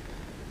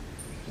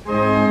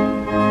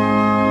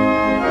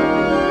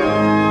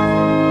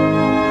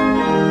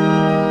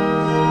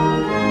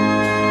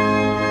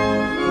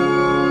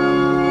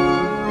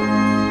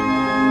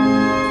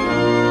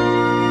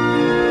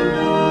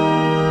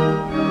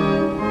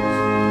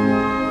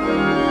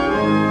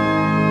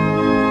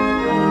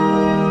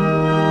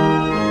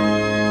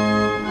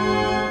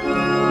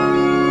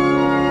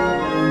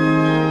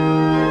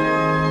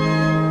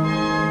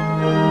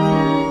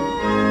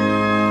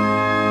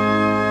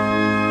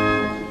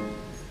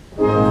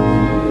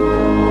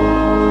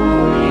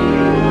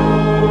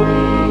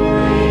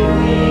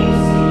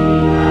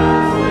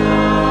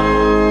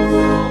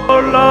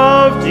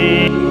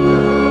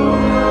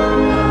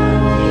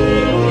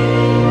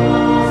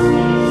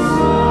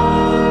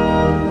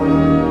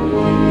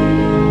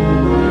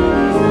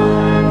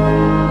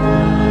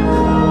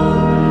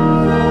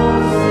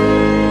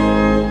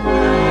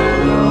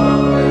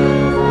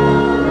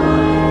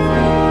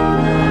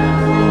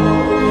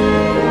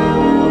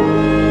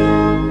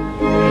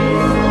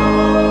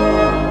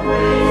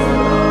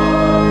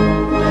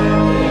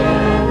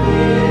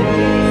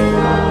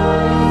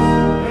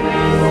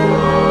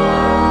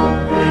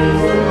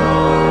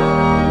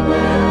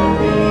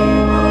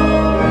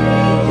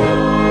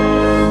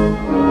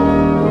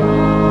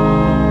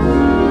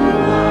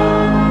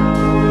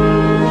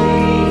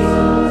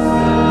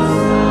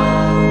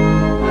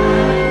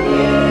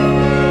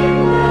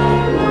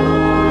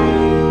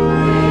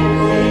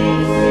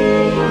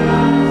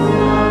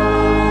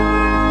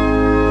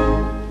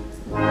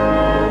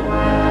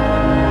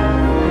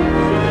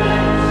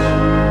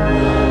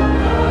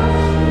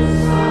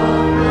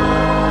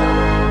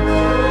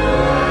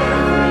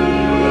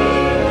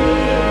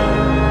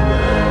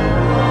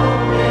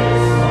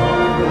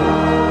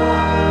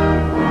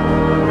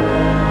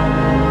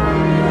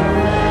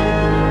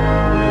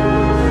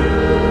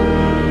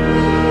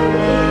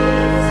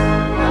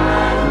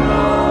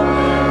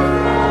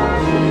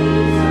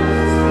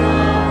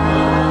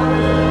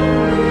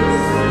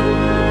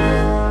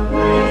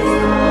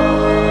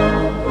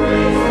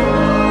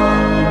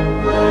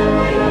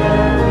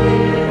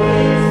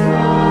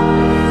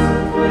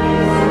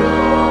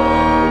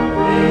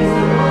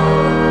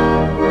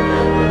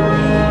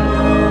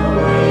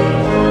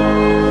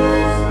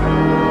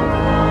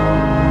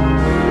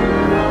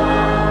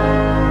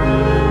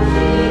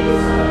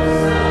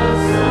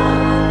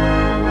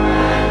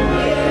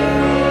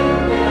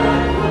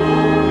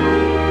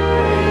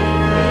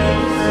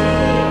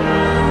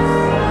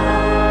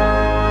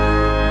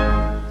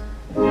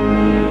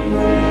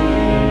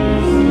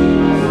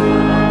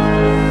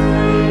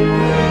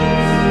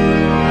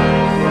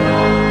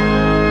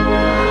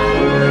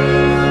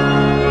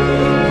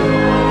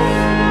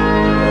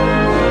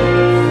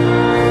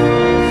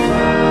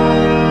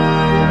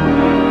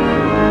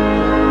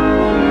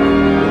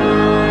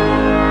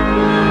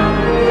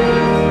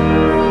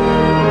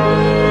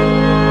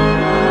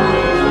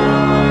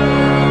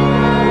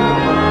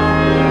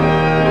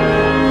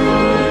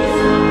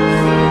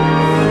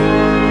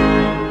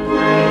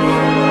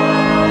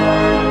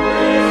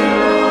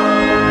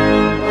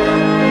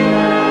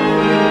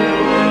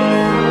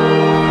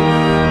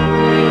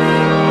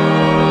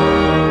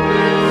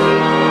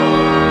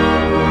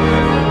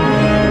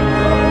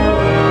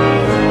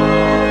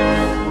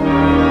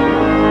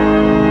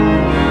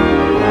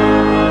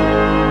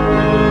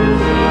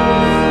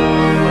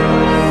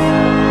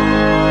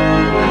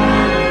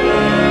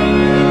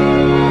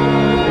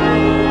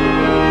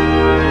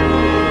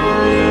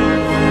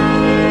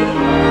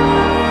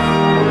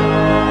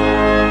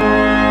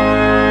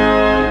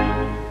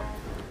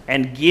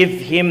 And give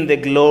him the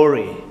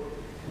glory,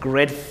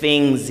 great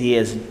things he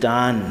has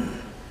done.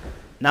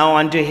 Now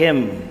unto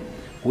him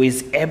who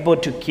is able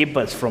to keep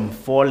us from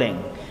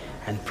falling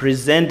and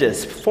present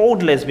us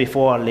faultless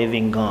before our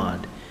living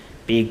God,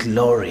 be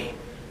glory,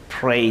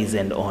 praise,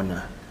 and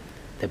honor.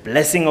 The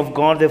blessing of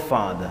God the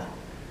Father,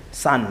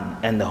 Son,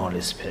 and the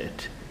Holy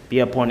Spirit be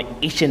upon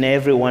each and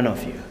every one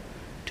of you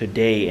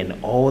today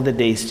and all the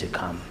days to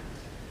come.